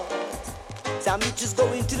north. Some youths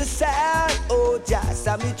going to the south, oh just.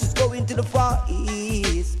 Some youths going to the far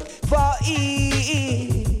east, far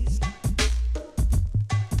east.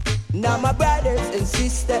 Now my brothers and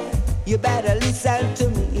sisters, you better listen to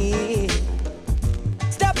me.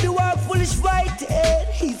 Stop the war, foolish fighting.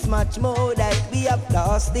 It's much more that we have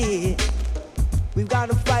lost it. We've got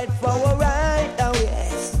to fight for our right, oh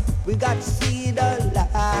yes. We got to see the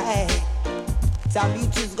light. Some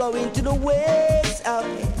youths going to the west, oh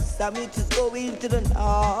yes. Some youths going to the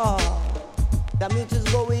north. Some youths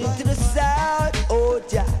going to the south, oh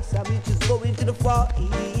just. Some youths going to the far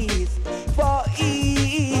east, far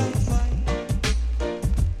east.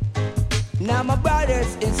 Now my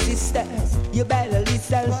brothers and sisters, you better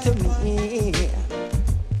listen to me.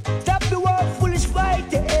 Stop the war, foolish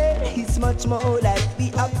fighting. It's much more that we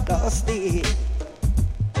have lost it.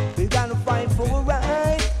 We're gonna fight for a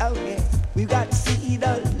right, oh yes. We got to see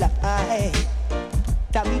the light.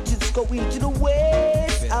 Some youths going to the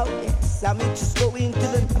west, oh yes. Some youths going to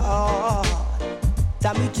the north.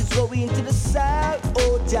 Some youths going to the south,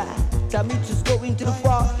 oh just. Some youths going to the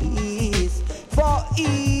far east, far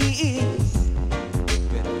east.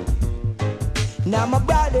 Now my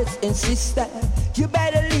brothers and sisters, you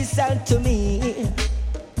better listen to me.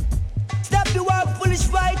 Stop the war, foolish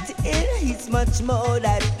fighting. It's much more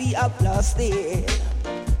that we have lost it.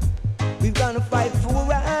 We're gonna fight for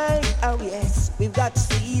right, oh yes. We've got to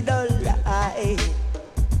see the light.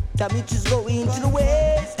 Some youths going to the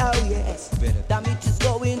west, oh yes. Some youths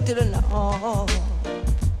going to the north.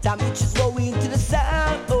 Some youths going to the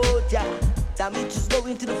south, oh yeah. Some youths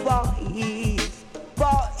going to the far east,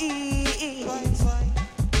 far east.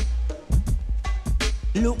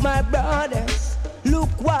 Look, my brothers, look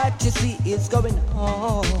what you see is going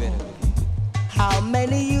on. How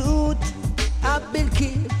many youth have been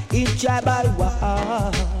killed in tribal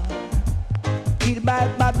war? Killed by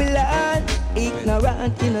Babylon,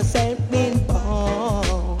 ignorant, innocent, been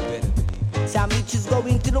born. Some youths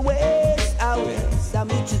going to the west, oh yes. Some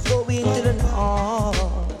youths going to the north.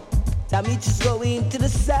 Some youths going to the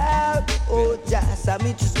south, oh just. Some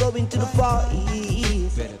youths going to the far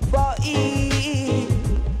east, far east.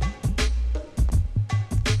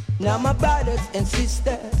 Now my brothers and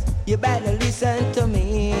sisters, you better listen to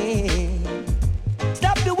me.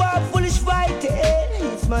 Stop the war, foolish fighting.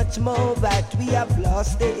 It's much more that we have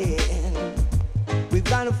lost it. We've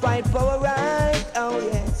got to fight for our right, oh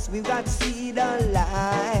yes. We've got to see the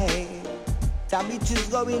light. Some youths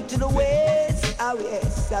going to the west, oh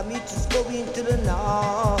yes. Some youths going to the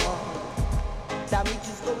north. Some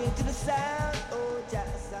youths going to the south, oh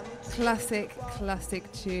just.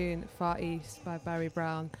 Classic tune, Far East by Barry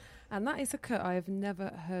Brown. And that is a cut I have never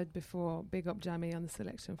heard before. Big up Jammy on the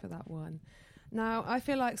selection for that one. Now, I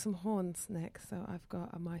feel like some horns next, so I've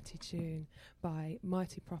got a mighty tune by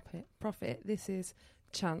Mighty Prophet. This is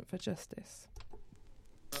Chant for Justice.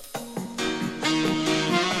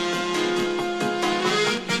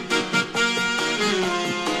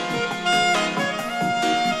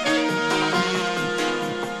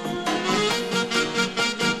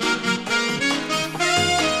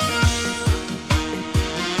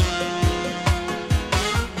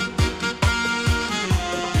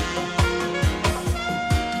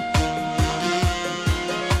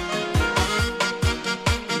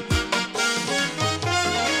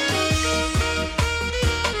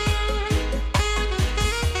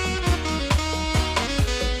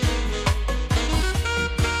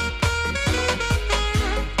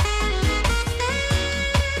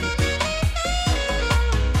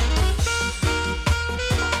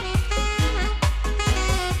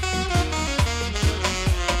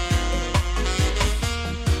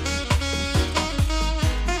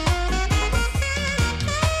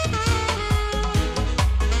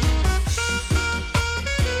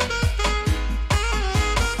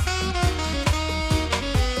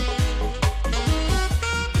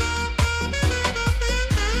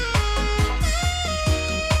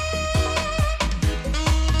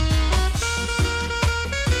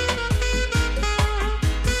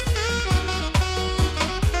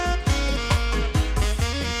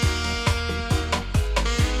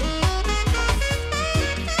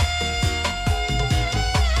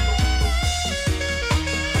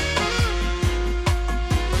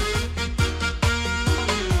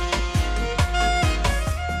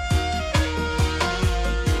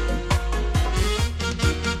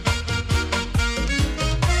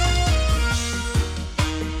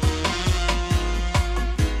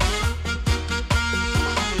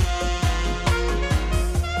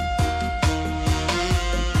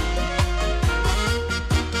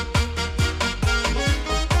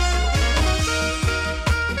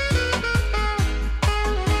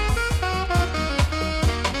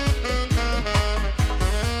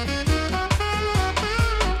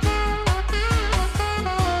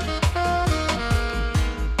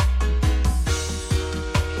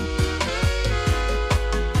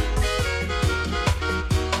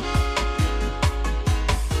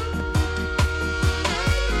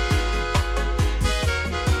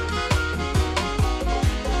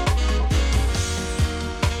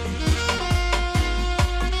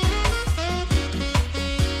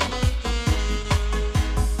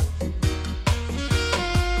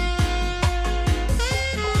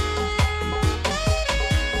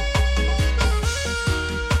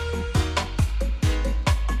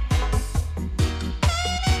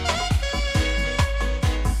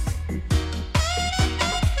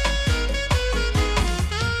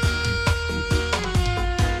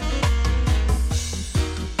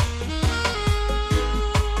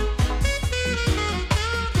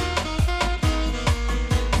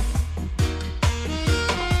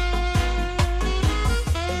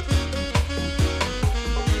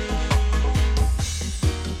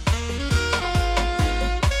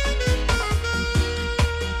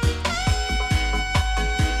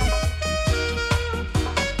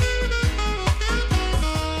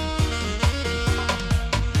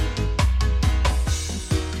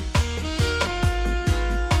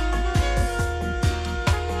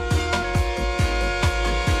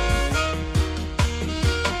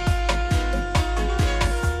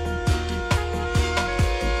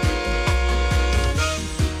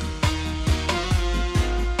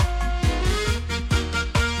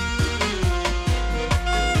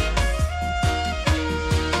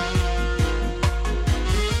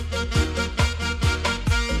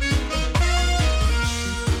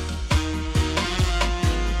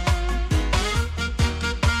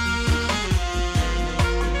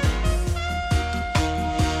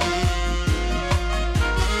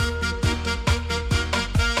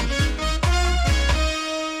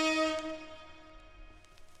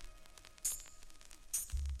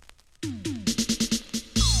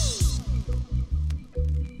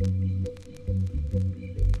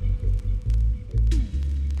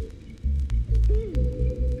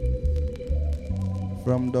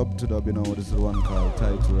 From dub to dub, you know, this is the one called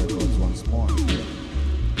Title Records once more.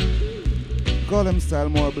 Call them style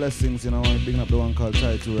more blessings, you know, and bring up the one called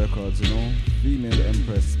Title Records, you know. Female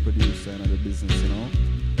Empress producer and the business, you know.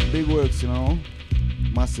 Big works, you know.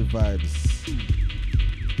 Massive vibes.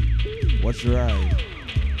 Watch your ride.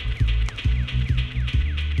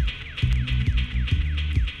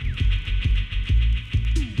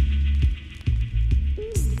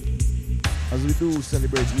 As we do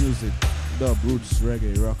celebrate music, dub, roots,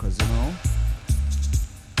 reggae, rockers, you know.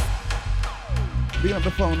 Bring up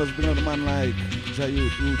the founders, bring up the man like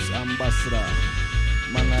Jayut Roots Ambassador,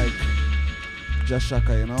 man like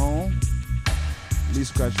Jashaka, you know. Lee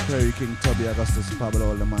Scratch, Perry, King Tubby, Augustus, Pablo,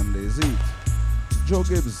 all the Mondays, eat. Joe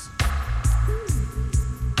Gibbs.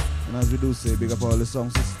 And as we do say, big up all the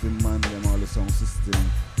sound system man, them, all the sound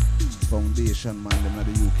system foundation man, them at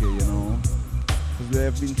the UK, you know. Because we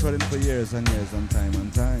have been trotting for years and years and time.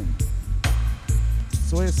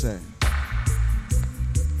 So what you say?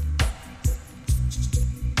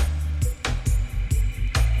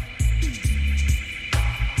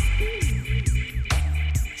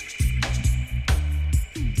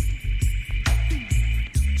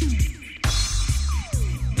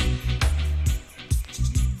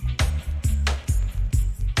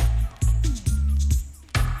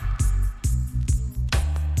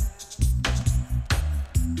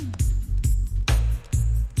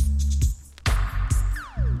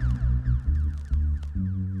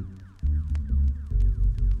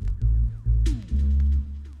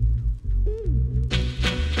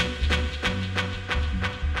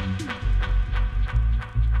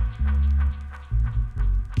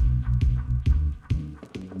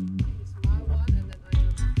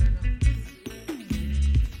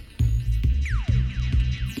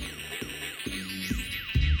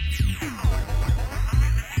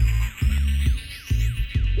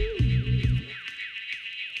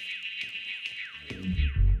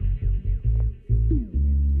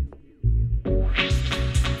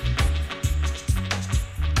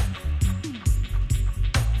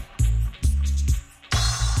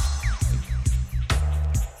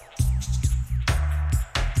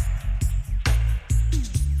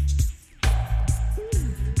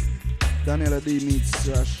 Danniella D meets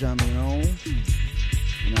Jammy, you know.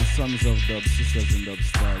 You know, sons of dub, sisters in dub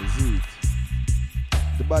style, is it?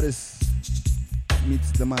 The Baddis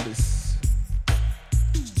meets the Maddis.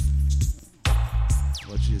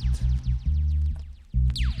 Watch it.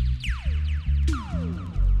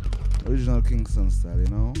 Original Kingston style, you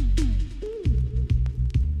know.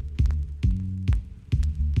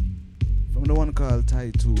 From the one called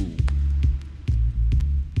Tai 2.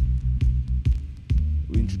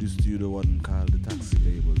 We introduced to you the one called the Taxi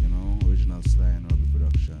label, you know, original Sly and Robbie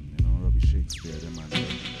production, you know, Robbie Shakespeare, the man.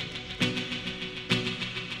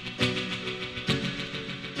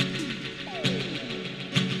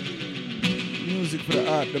 Music for the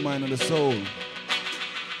heart, the mind, and the soul.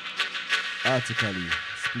 Artically,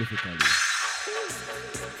 splifically.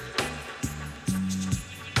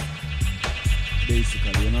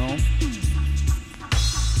 Basically, you know.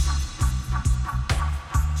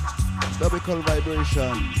 Double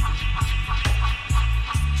vibration.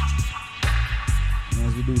 And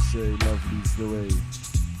as we do say, love leads the way.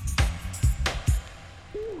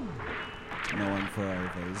 No one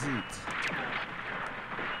forever, is it?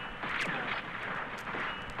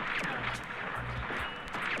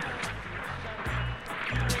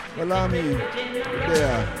 Salami,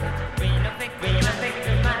 there.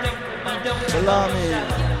 Salami,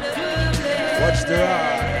 watch the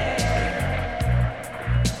ride.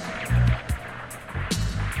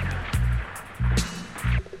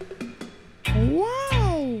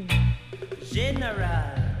 Wow! General.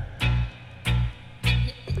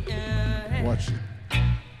 Watch it.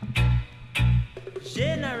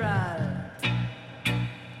 General.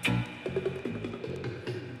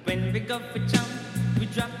 When we go for jump, we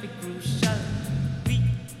drop it crucial. We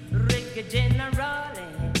reggae general.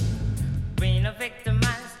 When I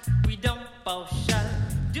victimize, we don't partial.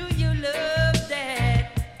 Do you love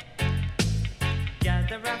that?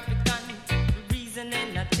 Gather African, reason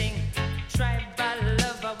and nothing. Tribal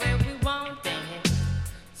lover where we want it.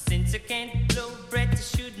 Since you can't blow breath, you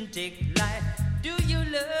shouldn't take life. Do you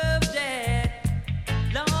love that?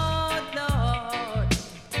 Lord, Lord.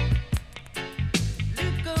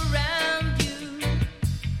 Look around you,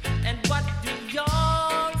 and what do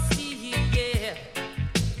y'all see? Yeah,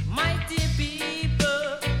 mighty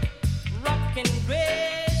people rocking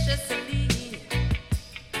graciously.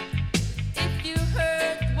 If you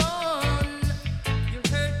hurt one, you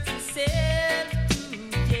hurt yourself too.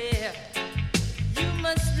 Yeah, you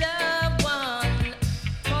must love one.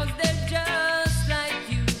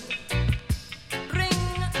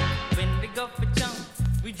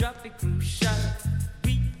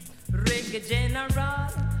 reggae general.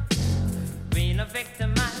 We no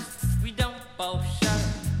victimize, we don't bow shut.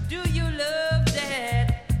 Do you love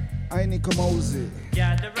that? I need Kamauzi.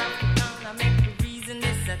 Gather up down, I make the reason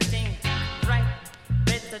it's a thing. Right,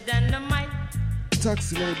 better than the mic.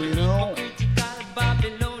 Taxi label, you know. Critical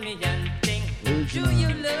Babylonian thing. Original. Do you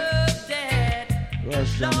love that?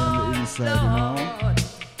 Rush down on the inside, you know.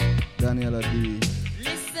 Danniella D.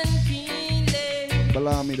 Listen keenly.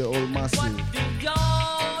 Bellamy the old massive. What do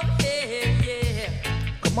y'all hear? Yeah.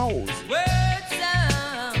 Kamauzi. Words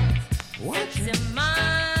sound. What? Set your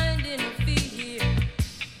mind in fear.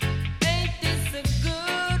 Ain't this a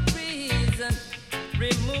good reason?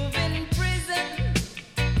 Removing prison.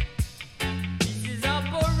 This is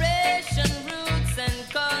Operation Roots and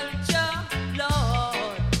Culture,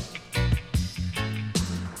 Lord.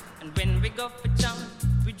 And when we go for jump,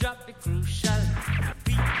 we drop it crucial.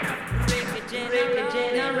 We reggae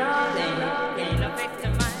general, ain't no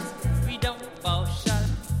victimized. We don't bow shall.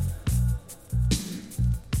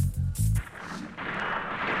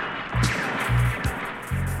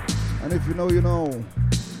 And if you know, you know.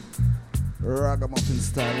 Ragamuffin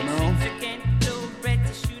style, you know. You can't blow breath,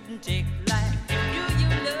 you shouldn't take life. Do you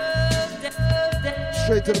love that?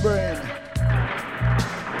 Straight to the brain.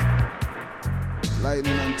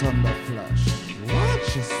 Lightning and thunder flash.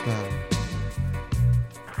 Watch your style.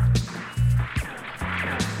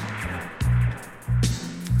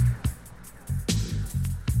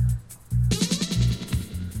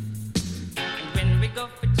 And when we go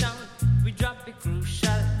for jump, we drop it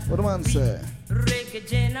crucial. What the man say? Reggae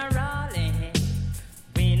general,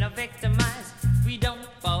 we no victimize, we don't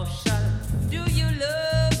bow shall. Do you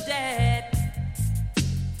love that?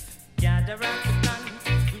 Gather up the gun,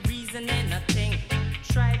 we reason in nothing.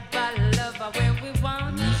 Tribal lover where we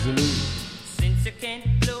want. Easily. Since you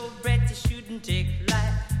can't blow breath, you shouldn't take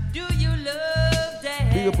life. Do you love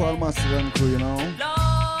that? Big up all massive and crew, you know.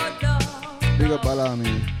 Lord, Lord, Big up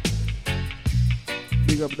Bellamy.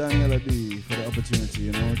 Big up Danniella D for the opportunity,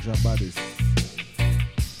 you know. Baddis.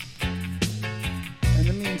 In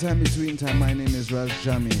the meantime, between time, my name is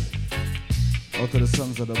Jammy. Out of the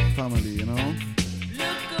sons of the family, you know.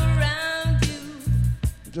 look around you.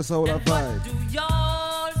 Just how I And vibe. what do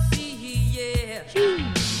y'all see? Yeah.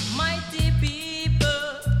 Mighty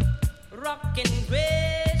people rocking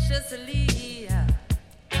graciously.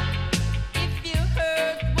 If you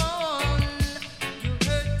hurt one, you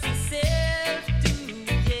hurt yourself too.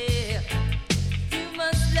 Yeah. You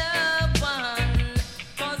must love one,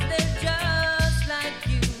 'cause they're just like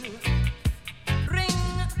you. Ring.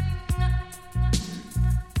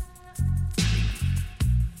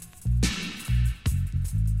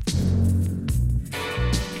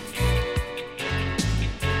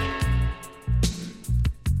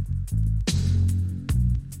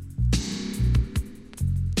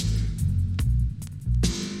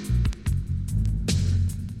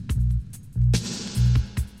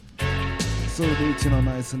 So do it, you know,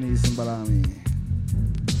 nice and easy in Bellamy.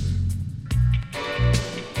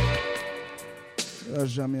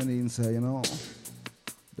 There's Jammy on the inside, you know.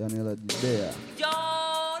 Danniella D there.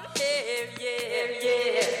 Y'all hear,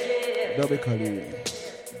 yeah. Double Kali.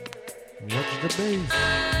 Watch the bass.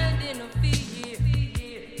 Mind in a fear.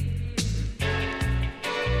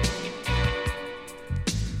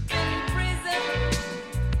 In prison,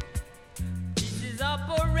 this is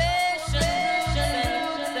Operation.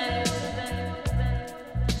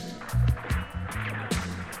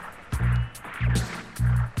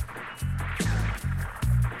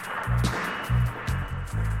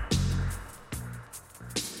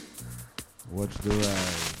 Watch the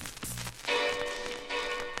ride.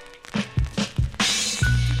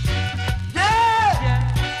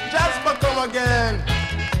 Yeah! Jasper come again.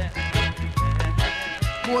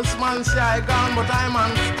 Most man say I gone, but I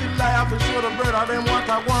man still I have to show the brother them what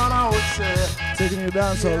I want out say. Taking you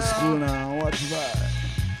dance out school now. Watch the ride.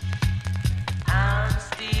 I'm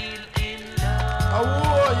still in love.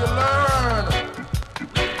 Oh, you learn.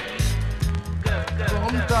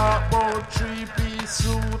 Come talk about three-piece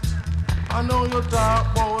suit. I know you talk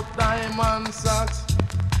about diamond socks,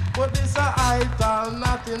 but this a idol,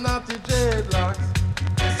 naughty dreadlocks.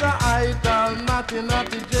 This a idol, naughty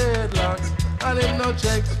dreadlocks. And him no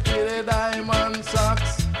check for the diamond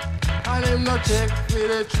socks, and him no check for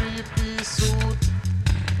the three-piece suit,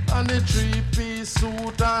 and the three-piece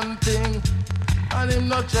suit and thing, and him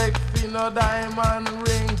no check for no diamond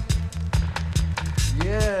ring.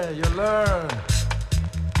 Yeah, you learn.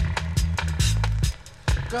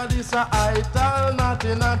 Cause this a idol,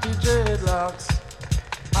 naughty dreadlocks.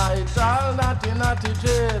 Idol, naughty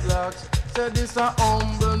dreadlocks. Say this a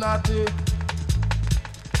humble naughty.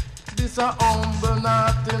 This a humble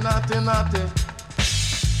naughty naughty.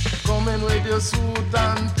 Come in with your suit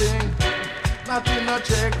and thing. Nothing no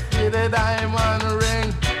check for the diamond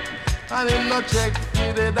ring. And him no check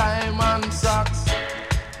for the diamond socks.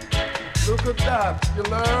 Look at that, you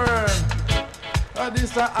learn.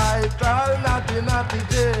 This a idol, naughty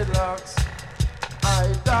dreadlocks.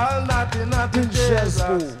 Idol, naughty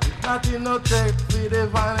dreadlocks. Nothing no check for the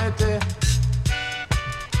vanity.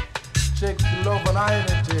 Check the love and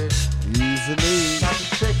identity. Easily. Not to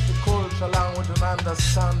check the culture along with an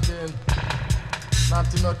understanding.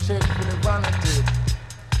 Nothing no check for the vanity.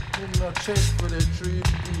 Nothing no check for the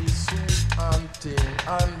 3-piece suit and thing.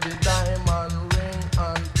 And the diamond ring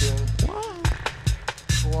and thing.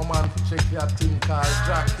 Woman check your thing called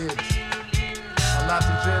jacket. And not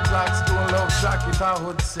the dreadlocks don't love jacket, I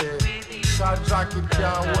would say. Cause jacket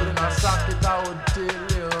can't hold in a socket, I would tell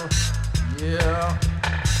you. Yeah.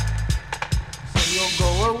 You go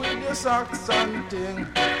with your socks and thing,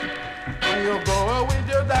 and you go with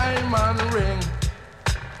your diamond ring,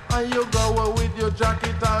 and you go with your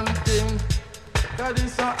jacket and thing. That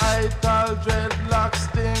is a idol dreadlocks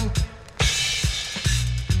thing.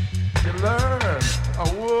 You learn a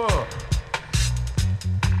war.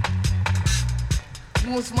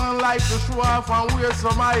 Most man like to show off and wear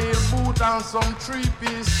some high heel boot and some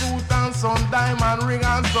 3-piece suit and some diamond ring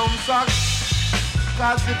and some socks.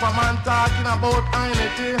 Cause if a man talking about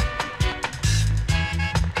vanity,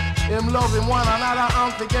 him love him one another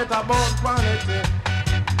and forget about vanity.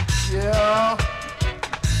 Yeah.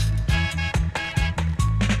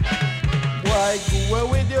 Why go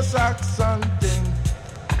with your socks and thing?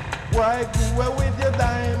 Why go with your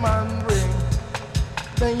diamond ring?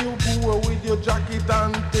 Then you go with your jacket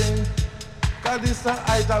and thing. Cause this a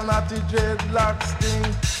idol naughty dreadlocks thing.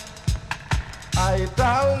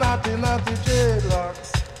 Idol naughty dreadlocks.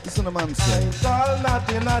 Listen to man say.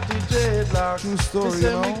 Idol naughty dreadlocks. True story, he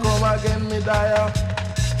say you know. me come again, me die.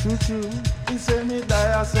 True. He say me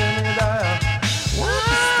die, say me die.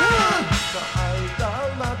 What? The idol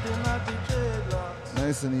naughty dreadlocks.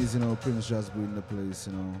 Nice and easy, you know. Prince just in the place,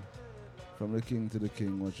 you know. From the king to the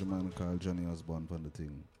king, what your man called Johnny Osborne on the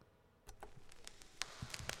thing.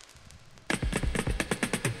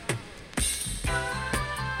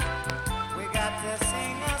 We got to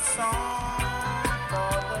sing a song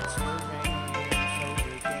for the children so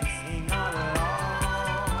they can sing along.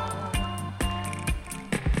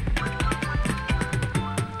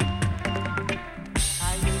 I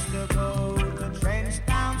used to go to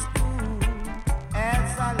Trenchtown School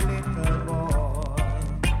as a little boy.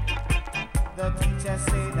 The teacher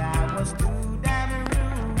said I was too damn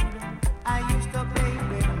rude. I used to play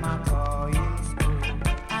with my toy in school.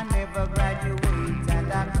 I never graduated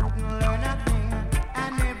and I couldn't learn a thing.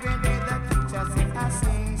 And every day the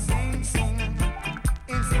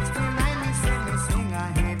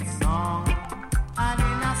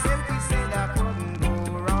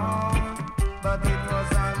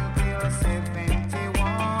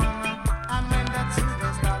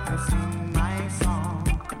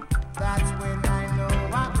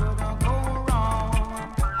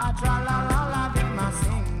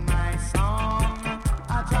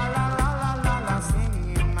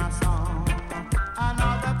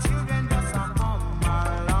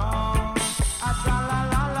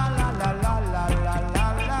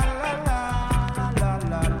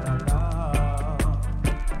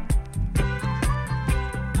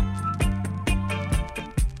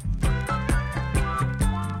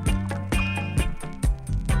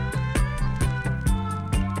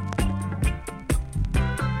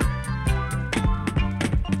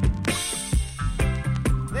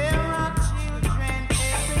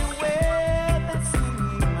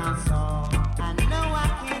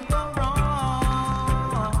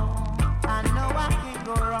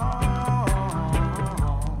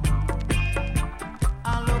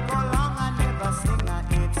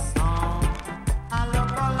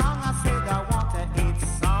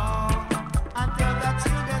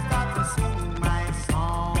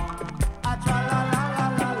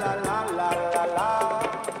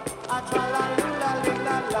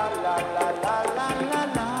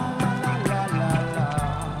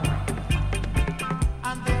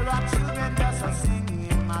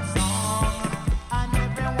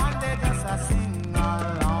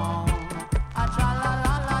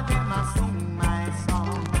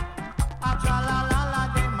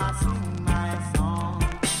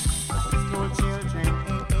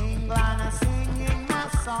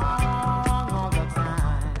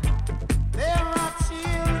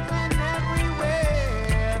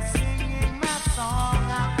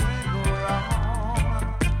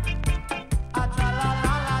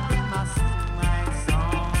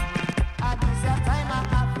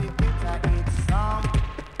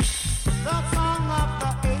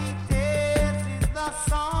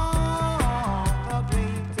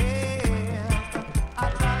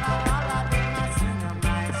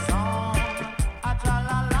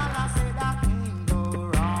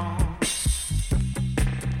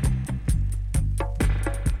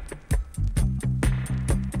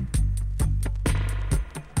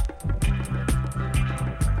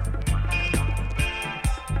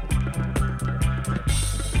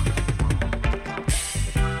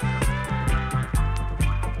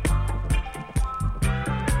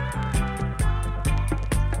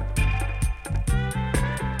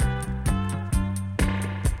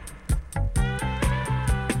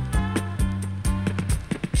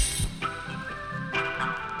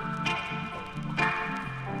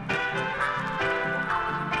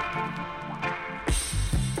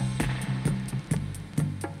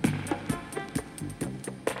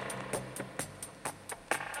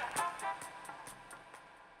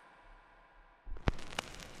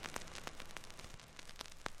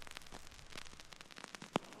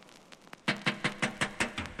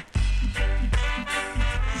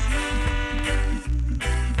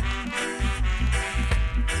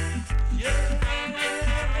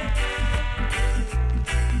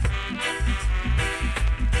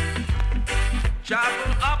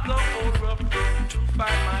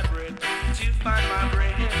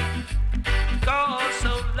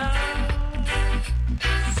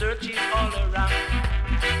searching all around.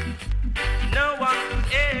 No one could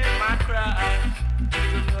hear my cry. To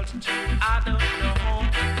the multitude, I don't know.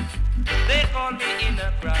 They call me in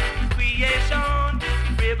a crowd. Creation,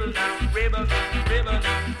 rebel now, rebel now, rebel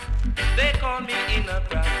now. They call me in a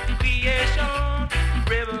crowd. Creation,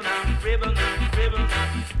 rebel now, rebel now, rebel now.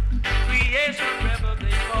 Creation, rebel,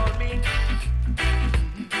 they call me.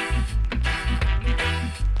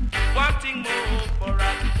 Wanting more for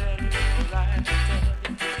I to tell you, for I to tell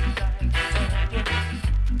you, for I to tell you.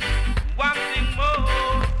 Wanting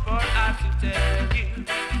more for I to tell you.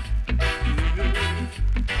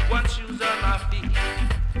 One shoes on my feet,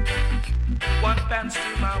 one pants to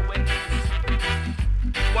my waist,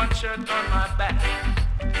 one shirt on my back.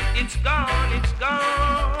 It's gone, it's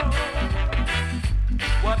gone.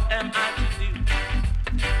 What am I to do?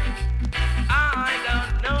 I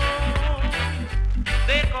don't know.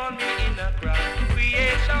 They call me in a crowd.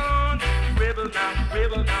 Creation, rebel now,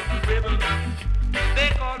 rebel now, rebel now. They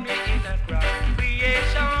call me in a crowd.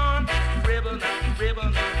 Creation, rebel now, rebel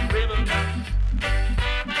now, rebel now.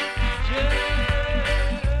 Yeah.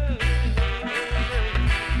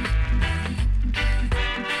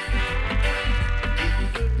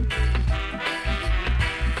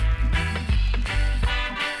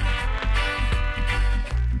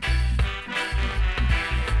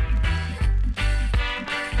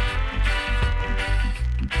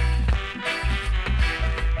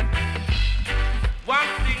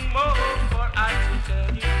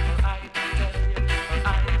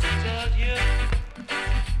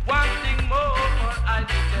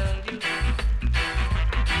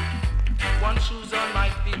 Shoes on my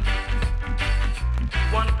feet,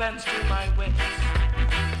 one pants to my waist,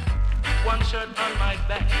 one shirt on my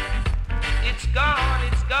back. It's gone,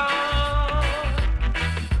 it's gone.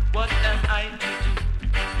 What am I to do?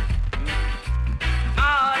 I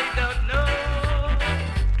don't know.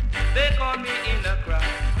 They call me in a crowd.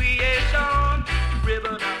 Creation,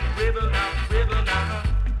 rebel now, rebel now, rebel now.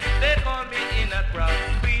 They call me in a crowd.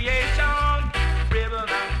 Creation, rebel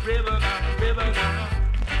now, rebel now, rebel now.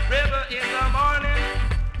 Rebel in the morning,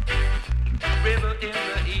 rebel in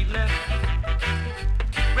the evening,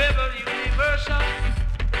 rebel universal,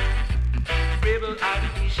 rebel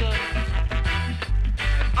admission.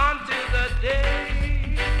 Until the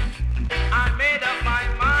day I made up my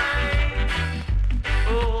mind,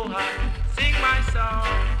 oh, I sing my song.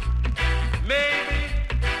 Maybe,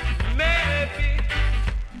 maybe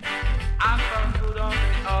I found good on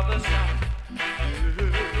the other side.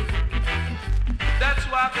 That's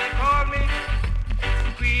what they call me.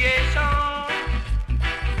 Creation,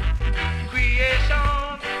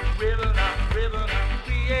 creation, rebel now, rebel now.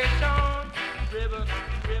 Creation, rebel now,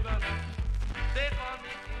 rebel now. They call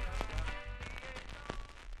me.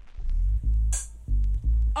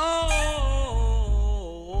 Oh,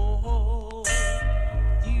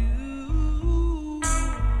 you.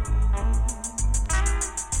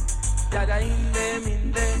 Dada in them,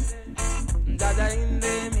 in them. Dada in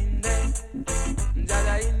them, in them.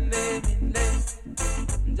 Dada in them, in them.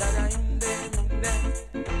 Dada in them, in them.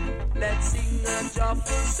 Let's sing a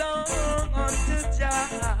joyful song unto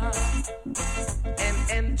Jah and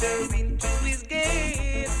enter into His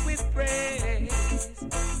gate with praise,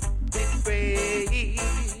 with praise,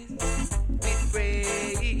 with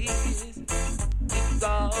praise. If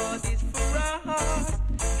God is for us,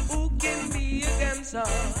 who can be against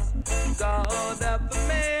us? God of the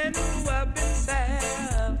men who have been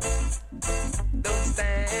saved. Don't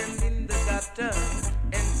stand in the gutter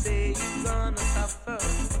and say you're gonna suffer.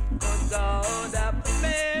 Cause God of the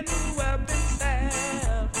men who have been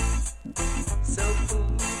saved. So put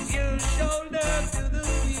your shoulder to the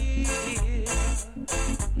wheel.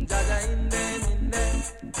 Dada in them, in them.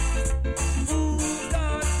 Ooh,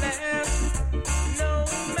 God bless. No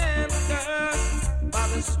man curse. By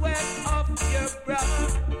the sweat of your brow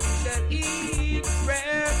shall eat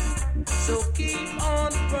bread. So keep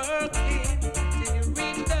on working till you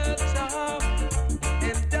reach the top,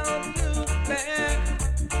 and don't look back.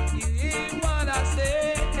 You hear what I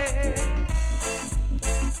say?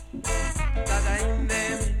 Dada in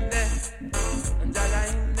them, in them. Dada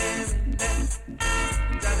in them, in them.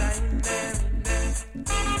 Dada in them, in them.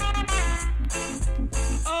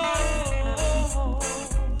 Oh.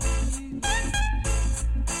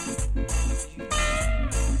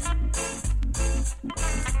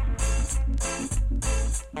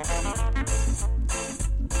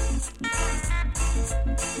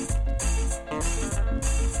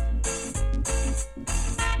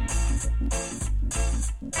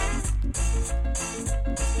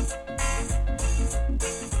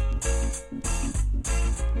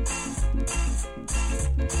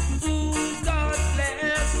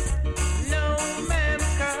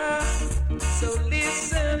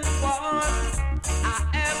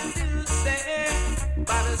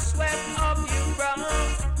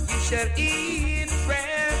 shall eat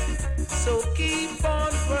bread. So keep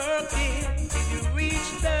on working till you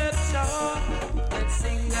reach the top. Let's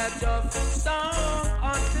sing a joyful song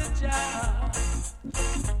unto Jah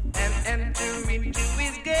and enter into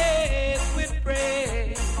His gates with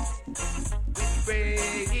praise, with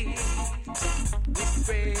praise, with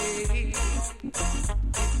praise.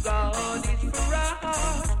 If God is for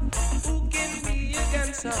us, who can be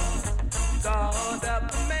against us? God of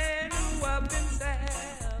the man who of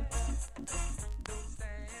himself. Don't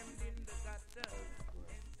stand in the gutter.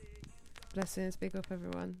 Blessings, big up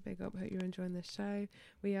everyone, big up. Hope you're enjoying this show.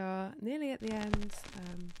 We are nearly at the end,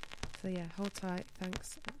 so yeah, hold tight.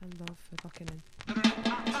 Thanks and love for locking in.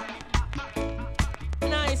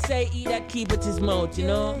 And I say, he that keepeth his mouth, you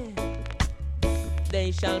know,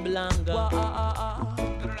 they shall be longer.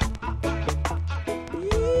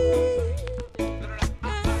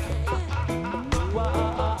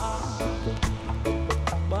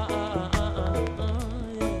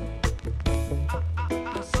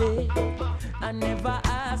 I never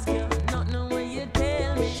ask you, nothing when you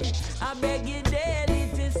tell me. I beg you daily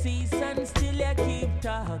to cease and still you keep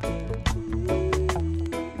talking.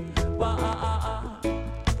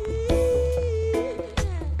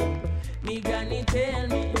 Me granny tell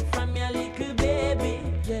me from your little baby,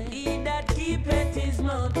 he that keepeth his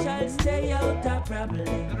mouth shall stay out of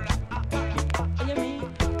problem. You mean?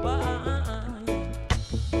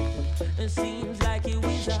 It seems like you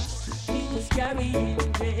is he's carrying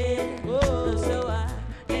dread. So I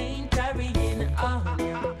ain't carrying on.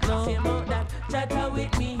 No, same out that chatter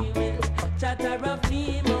with me will chatter of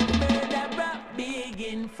me, murder rap big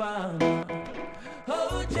in farmer.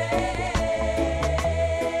 Oh,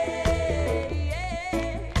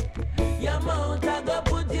 your mouth I go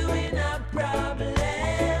put you in a problem,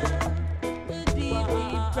 a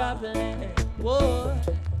deep problem. Whoa.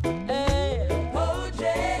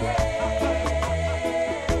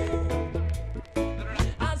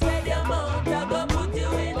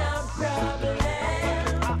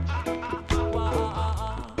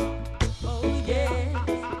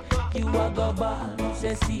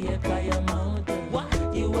 Say see a kaya mountain. What?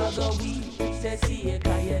 You are go weak. Say see a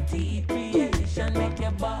kaya deep creation make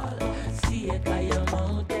a ball. See a kaya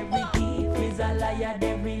mount. Every thief is a liar.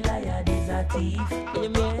 Every liar is a thief.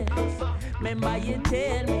 Yes. Remember you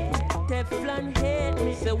tell me Teflon hate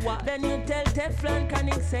me. So what? Then you tell Teflon can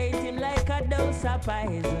excite him like a dose of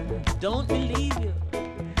poison. Don't believe you.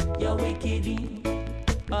 You're wicked.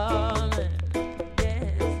 Oh man.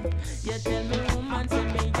 Yes. You tell me woman say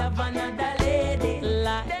me have another lady.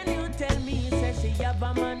 Then you tell me, say she have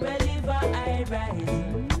a man, well, live a high rise.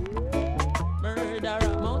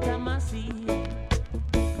 Murderer, mount of my sea.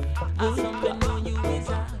 As something know you is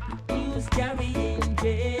a news carrying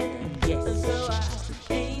jail. Yes. So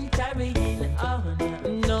I ain't carrying on.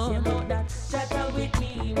 No. Same out that chatter with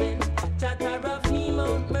me, when chatter of me,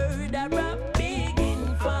 mount murderer, big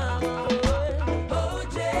in farm. Oh,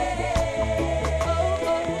 Jay.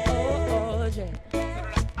 Oh, Jay.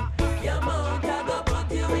 Your mouth I go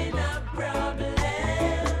put you in a problem.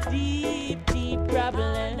 Deep, deep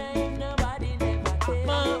problem. Nobody never tell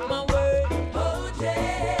my word. Oh,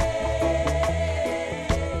 Jay.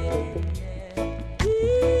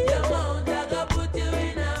 Your mouth I go put you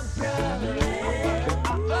in a problem.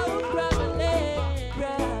 Oh, problem.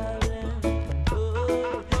 Oh,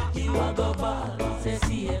 you a go ball. Say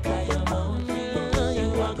see a kaya mouth. You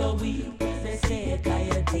a go weak. Say see a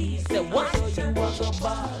kaya teeth. Say what? You a go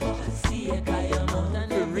ball. See a kaya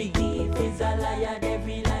mouth. Every thief is a liar.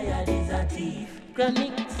 Every liar is a thief.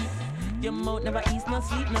 Chronic. Your mouth never eats, no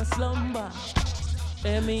sleep, no slumber.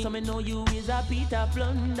 So me know you is a Peter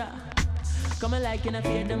Plunder. Come like in a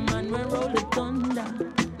fear the man when roll the thunder.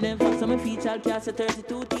 Never saw me feet shall cast a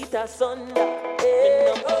 32 teeth asunder.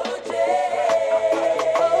 Oh,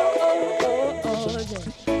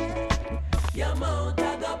 your mouth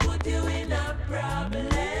I go put you in a problem.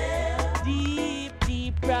 Deep,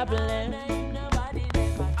 deep problem. Nobody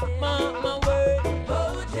never tell my word.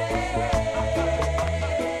 Oh,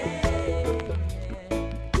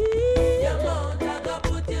 your mouth I go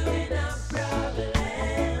put you in a problem.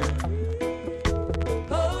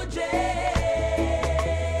 Oh,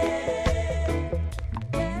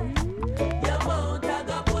 your mouth I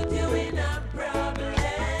go put you in a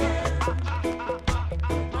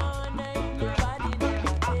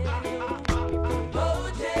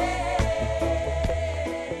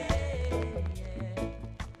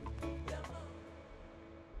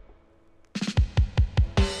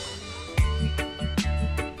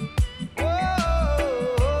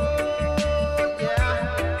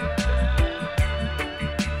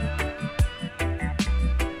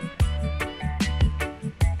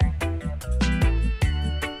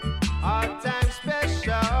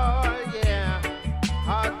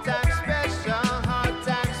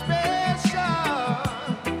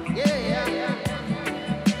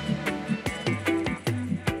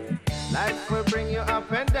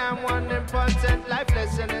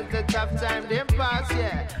tough time them pass,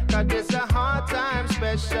 yeah. Cause this a hard time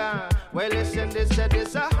special. Well, listen,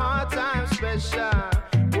 this a hard time special.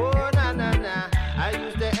 Oh, na na na. I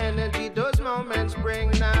use the energy those moments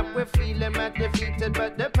bring. Now we're feeling mad defeated,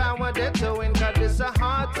 but the power they're towing. Cause this a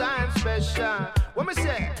hard time special. What me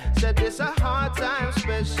say? Said this a hard time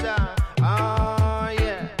special. Oh,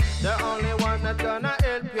 yeah. The only one that's gonna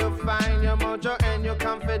help you find your mojo and your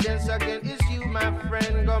confidence again is you, my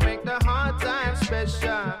friend. Go make the hard time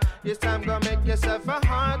special. This time go make yourself a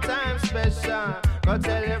hard time special. Go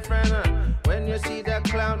tell your friend when you see the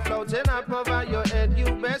cloud floating up over your head, you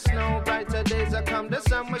best know brighter days are come. The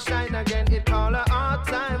sun will shine again. It call a hard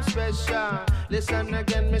time special. Listen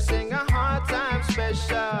again, me sing a hard time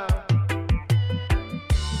special.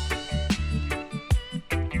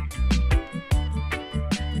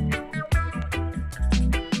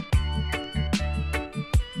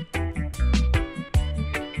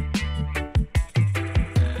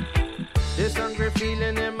 This hungry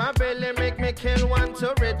feeling in my belly make me kill one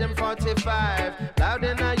to rhythm 45. Loud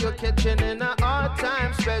in your kitchen in a hard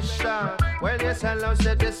time special. Well, yes, hello,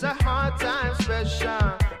 said this a hard time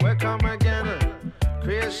special. We come again.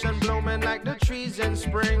 Creation blooming like the trees in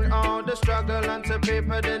spring. All the struggle onto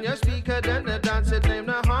paper, then your speaker, then the dance. It named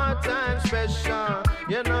the hard time special.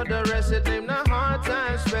 You know the rest, it named the hard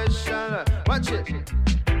time special. Watch it.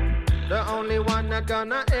 The only one that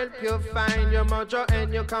gonna help you find your mojo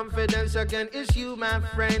and your confidence again is you, my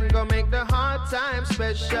friend. Go make the hard time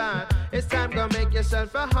special. It's time go make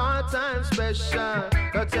yourself a hard time special.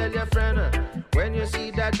 Go tell your friend when you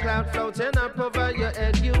see that cloud floating up over your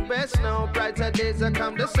head, you best know brighter days will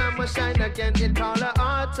come. The sun will shine again. It call a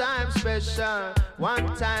hard time special.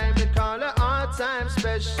 One time it call a hard time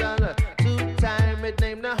special. 2 time it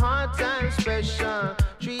named the hard time special.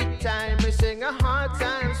 3 time we sing a hard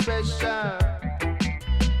time special.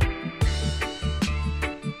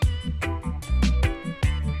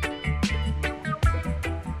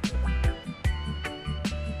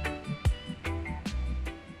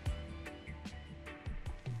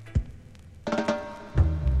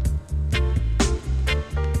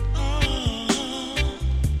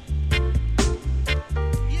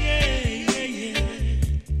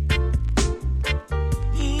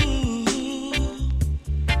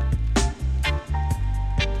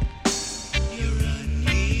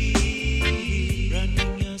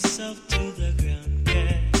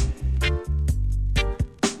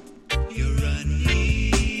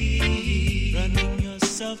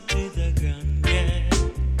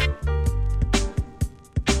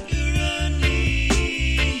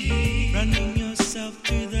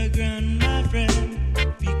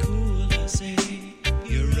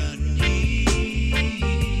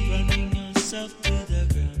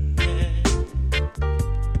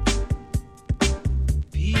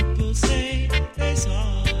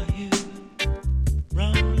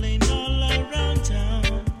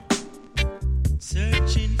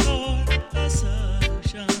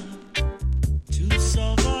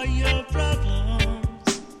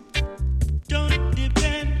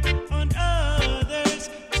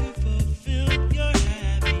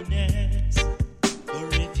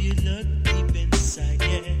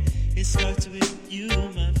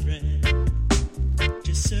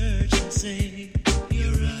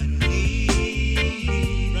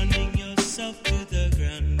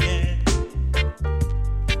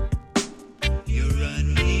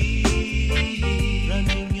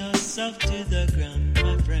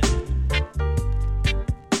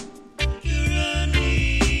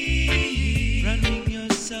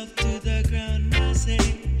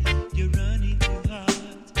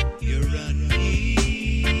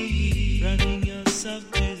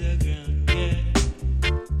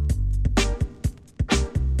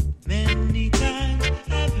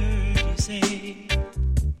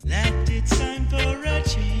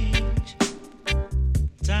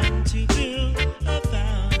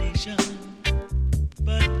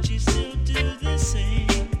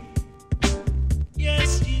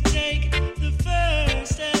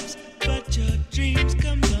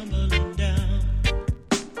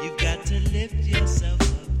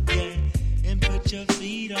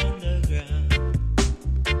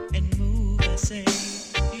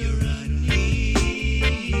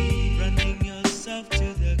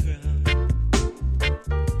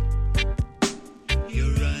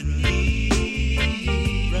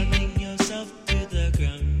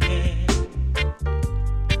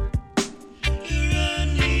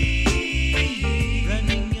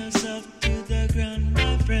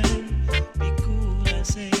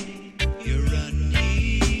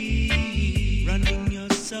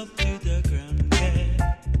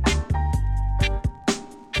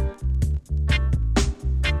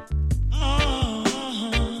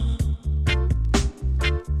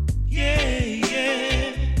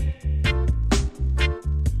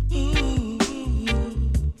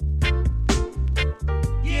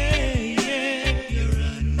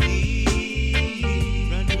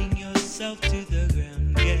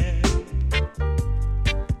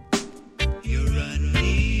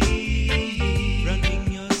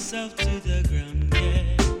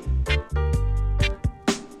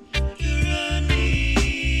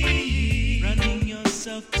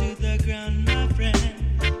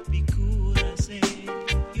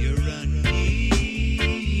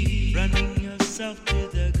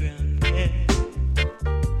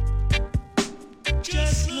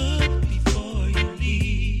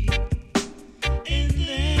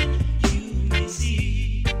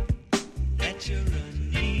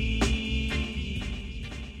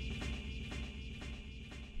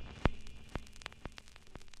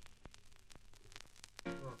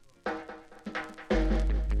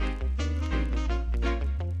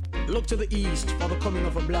 Look to the east for the coming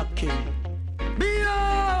of a black king.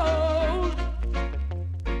 Behold,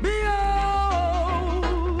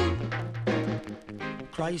 behold,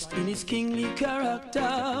 Christ in his kingly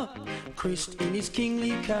character, Christ in his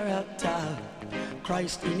kingly character,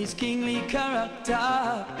 Christ in his kingly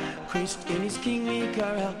character, Christ in his kingly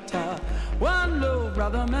character. One low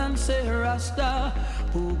brother man say Rasta,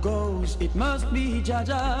 who goes it must be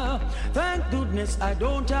Jaja. Thank goodness I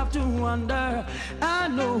don't have to wonder, I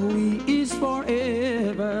know he is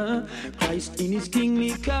forever. Christ in his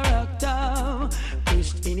kingly character,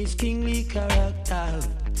 Christ in his kingly character,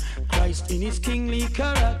 Christ in his kingly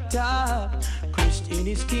character, Christ in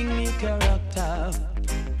his kingly character.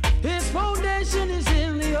 His foundation is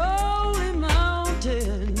in the holy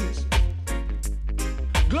mountains.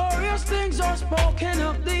 Glorious things are spoken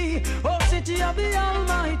of thee, O city of the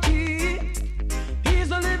Almighty. He's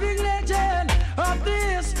the living legend of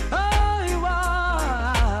this Iowa,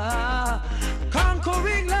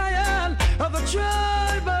 conquering lion of the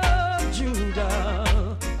tribe of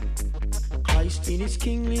Judah. Christ in his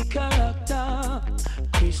kingly character,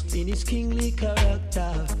 Christ in his kingly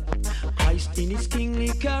character, Christ in his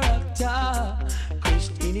kingly character,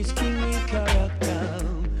 Christ in his kingly character.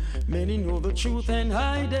 Many know the truth and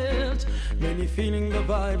hide it, many feeling the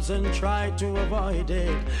vibes and try to avoid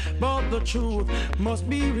it, but the truth must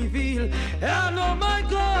be revealed, and oh my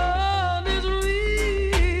God is real.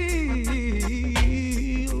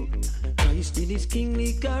 Christ in his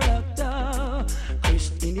kingly character,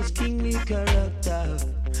 Christ in his kingly character,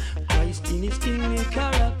 Christ in his kingly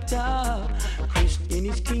character, Christ in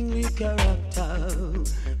his kingly character,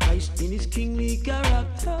 Christ in his kingly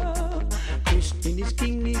character, Christ in his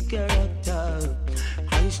kingly character,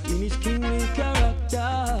 Christ in his kingly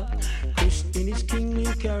character, Christ in his kingly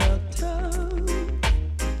character.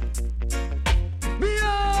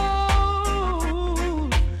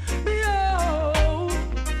 Behold, behold,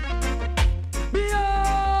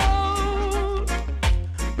 behold,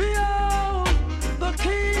 behold, the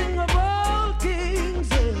King of all kings.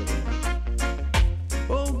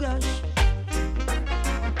 Oh gosh,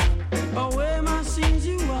 away my sins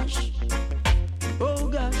you wash. Oh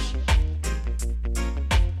gosh,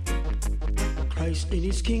 Christ in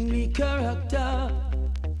his kingly character,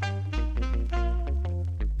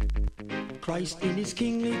 Christ in his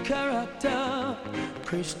kingly character,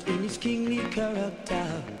 Christ in his kingly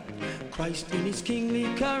character, Christ in his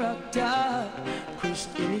kingly character, Christ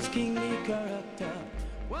in his kingly character.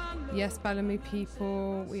 Yes, Balamu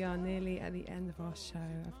people, we are nearly at the end of our show.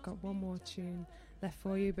 I've got one more tune left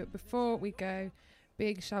for you, but before we go,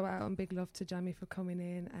 big shout out and big love to Jammy for coming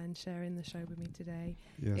in and sharing the show with me today.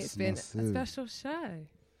 Yes, it's been massive. a special show.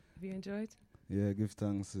 Have you enjoyed? Yeah, give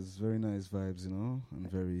thanks. It's very nice vibes, you know, and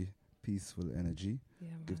very peaceful energy.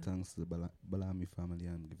 Yeah, man. Give thanks to the Balami family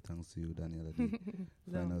and give thanks to you, Danniella, the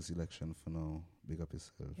final selection for now. Big up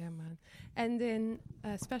yourself. Yeah, man. And then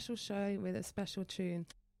a special show with a special tune.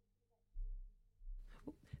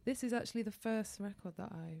 This is actually the first record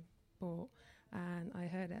that I bought, and I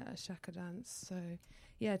heard it at Shaka Dance. So,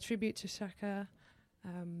 yeah, tribute to Shaka.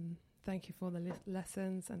 Thank you for the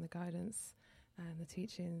lessons and the guidance and the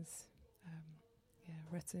teachings.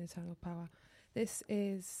 Rest in eternal power. This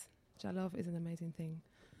is Jah Love is an amazing thing.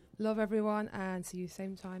 Love everyone, and see you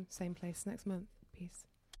same time, same place next month. Peace.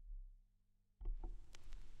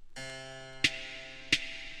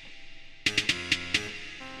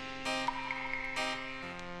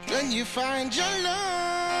 When you find your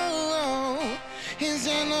love is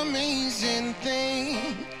an amazing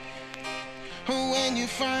thing. When you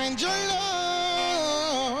find your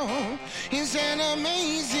love is an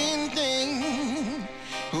amazing thing.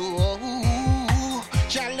 Oh,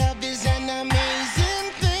 your love is an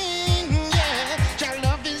amazing thing. Yeah, your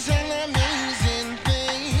love is an amazing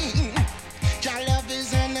thing. Your love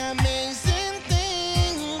is an amazing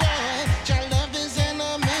thing. Yeah, your love is an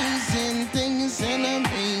amazing thing. It's an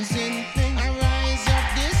amazing thing. I rise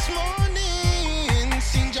up this morning,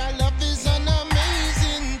 sing your love is an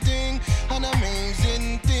amazing thing. An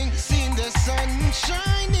amazing thing. Seeing the sun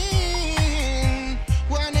shining.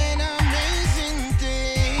 What an amazing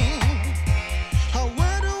thing. How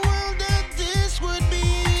what a world that this would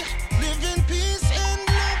be. Live in peace and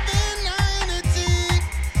love and unity.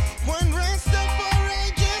 One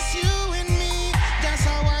Rastafari, just you and me. That's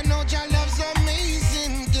how I know your love's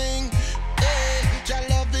amazing thing. Your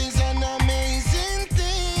love is an amazing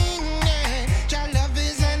thing. Your love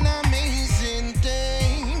is an amazing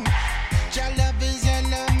thing. Your love is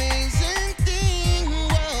an amazing thing.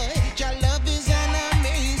 Your love is an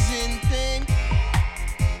amazing thing.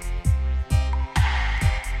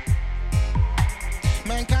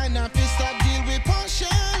 Mankind not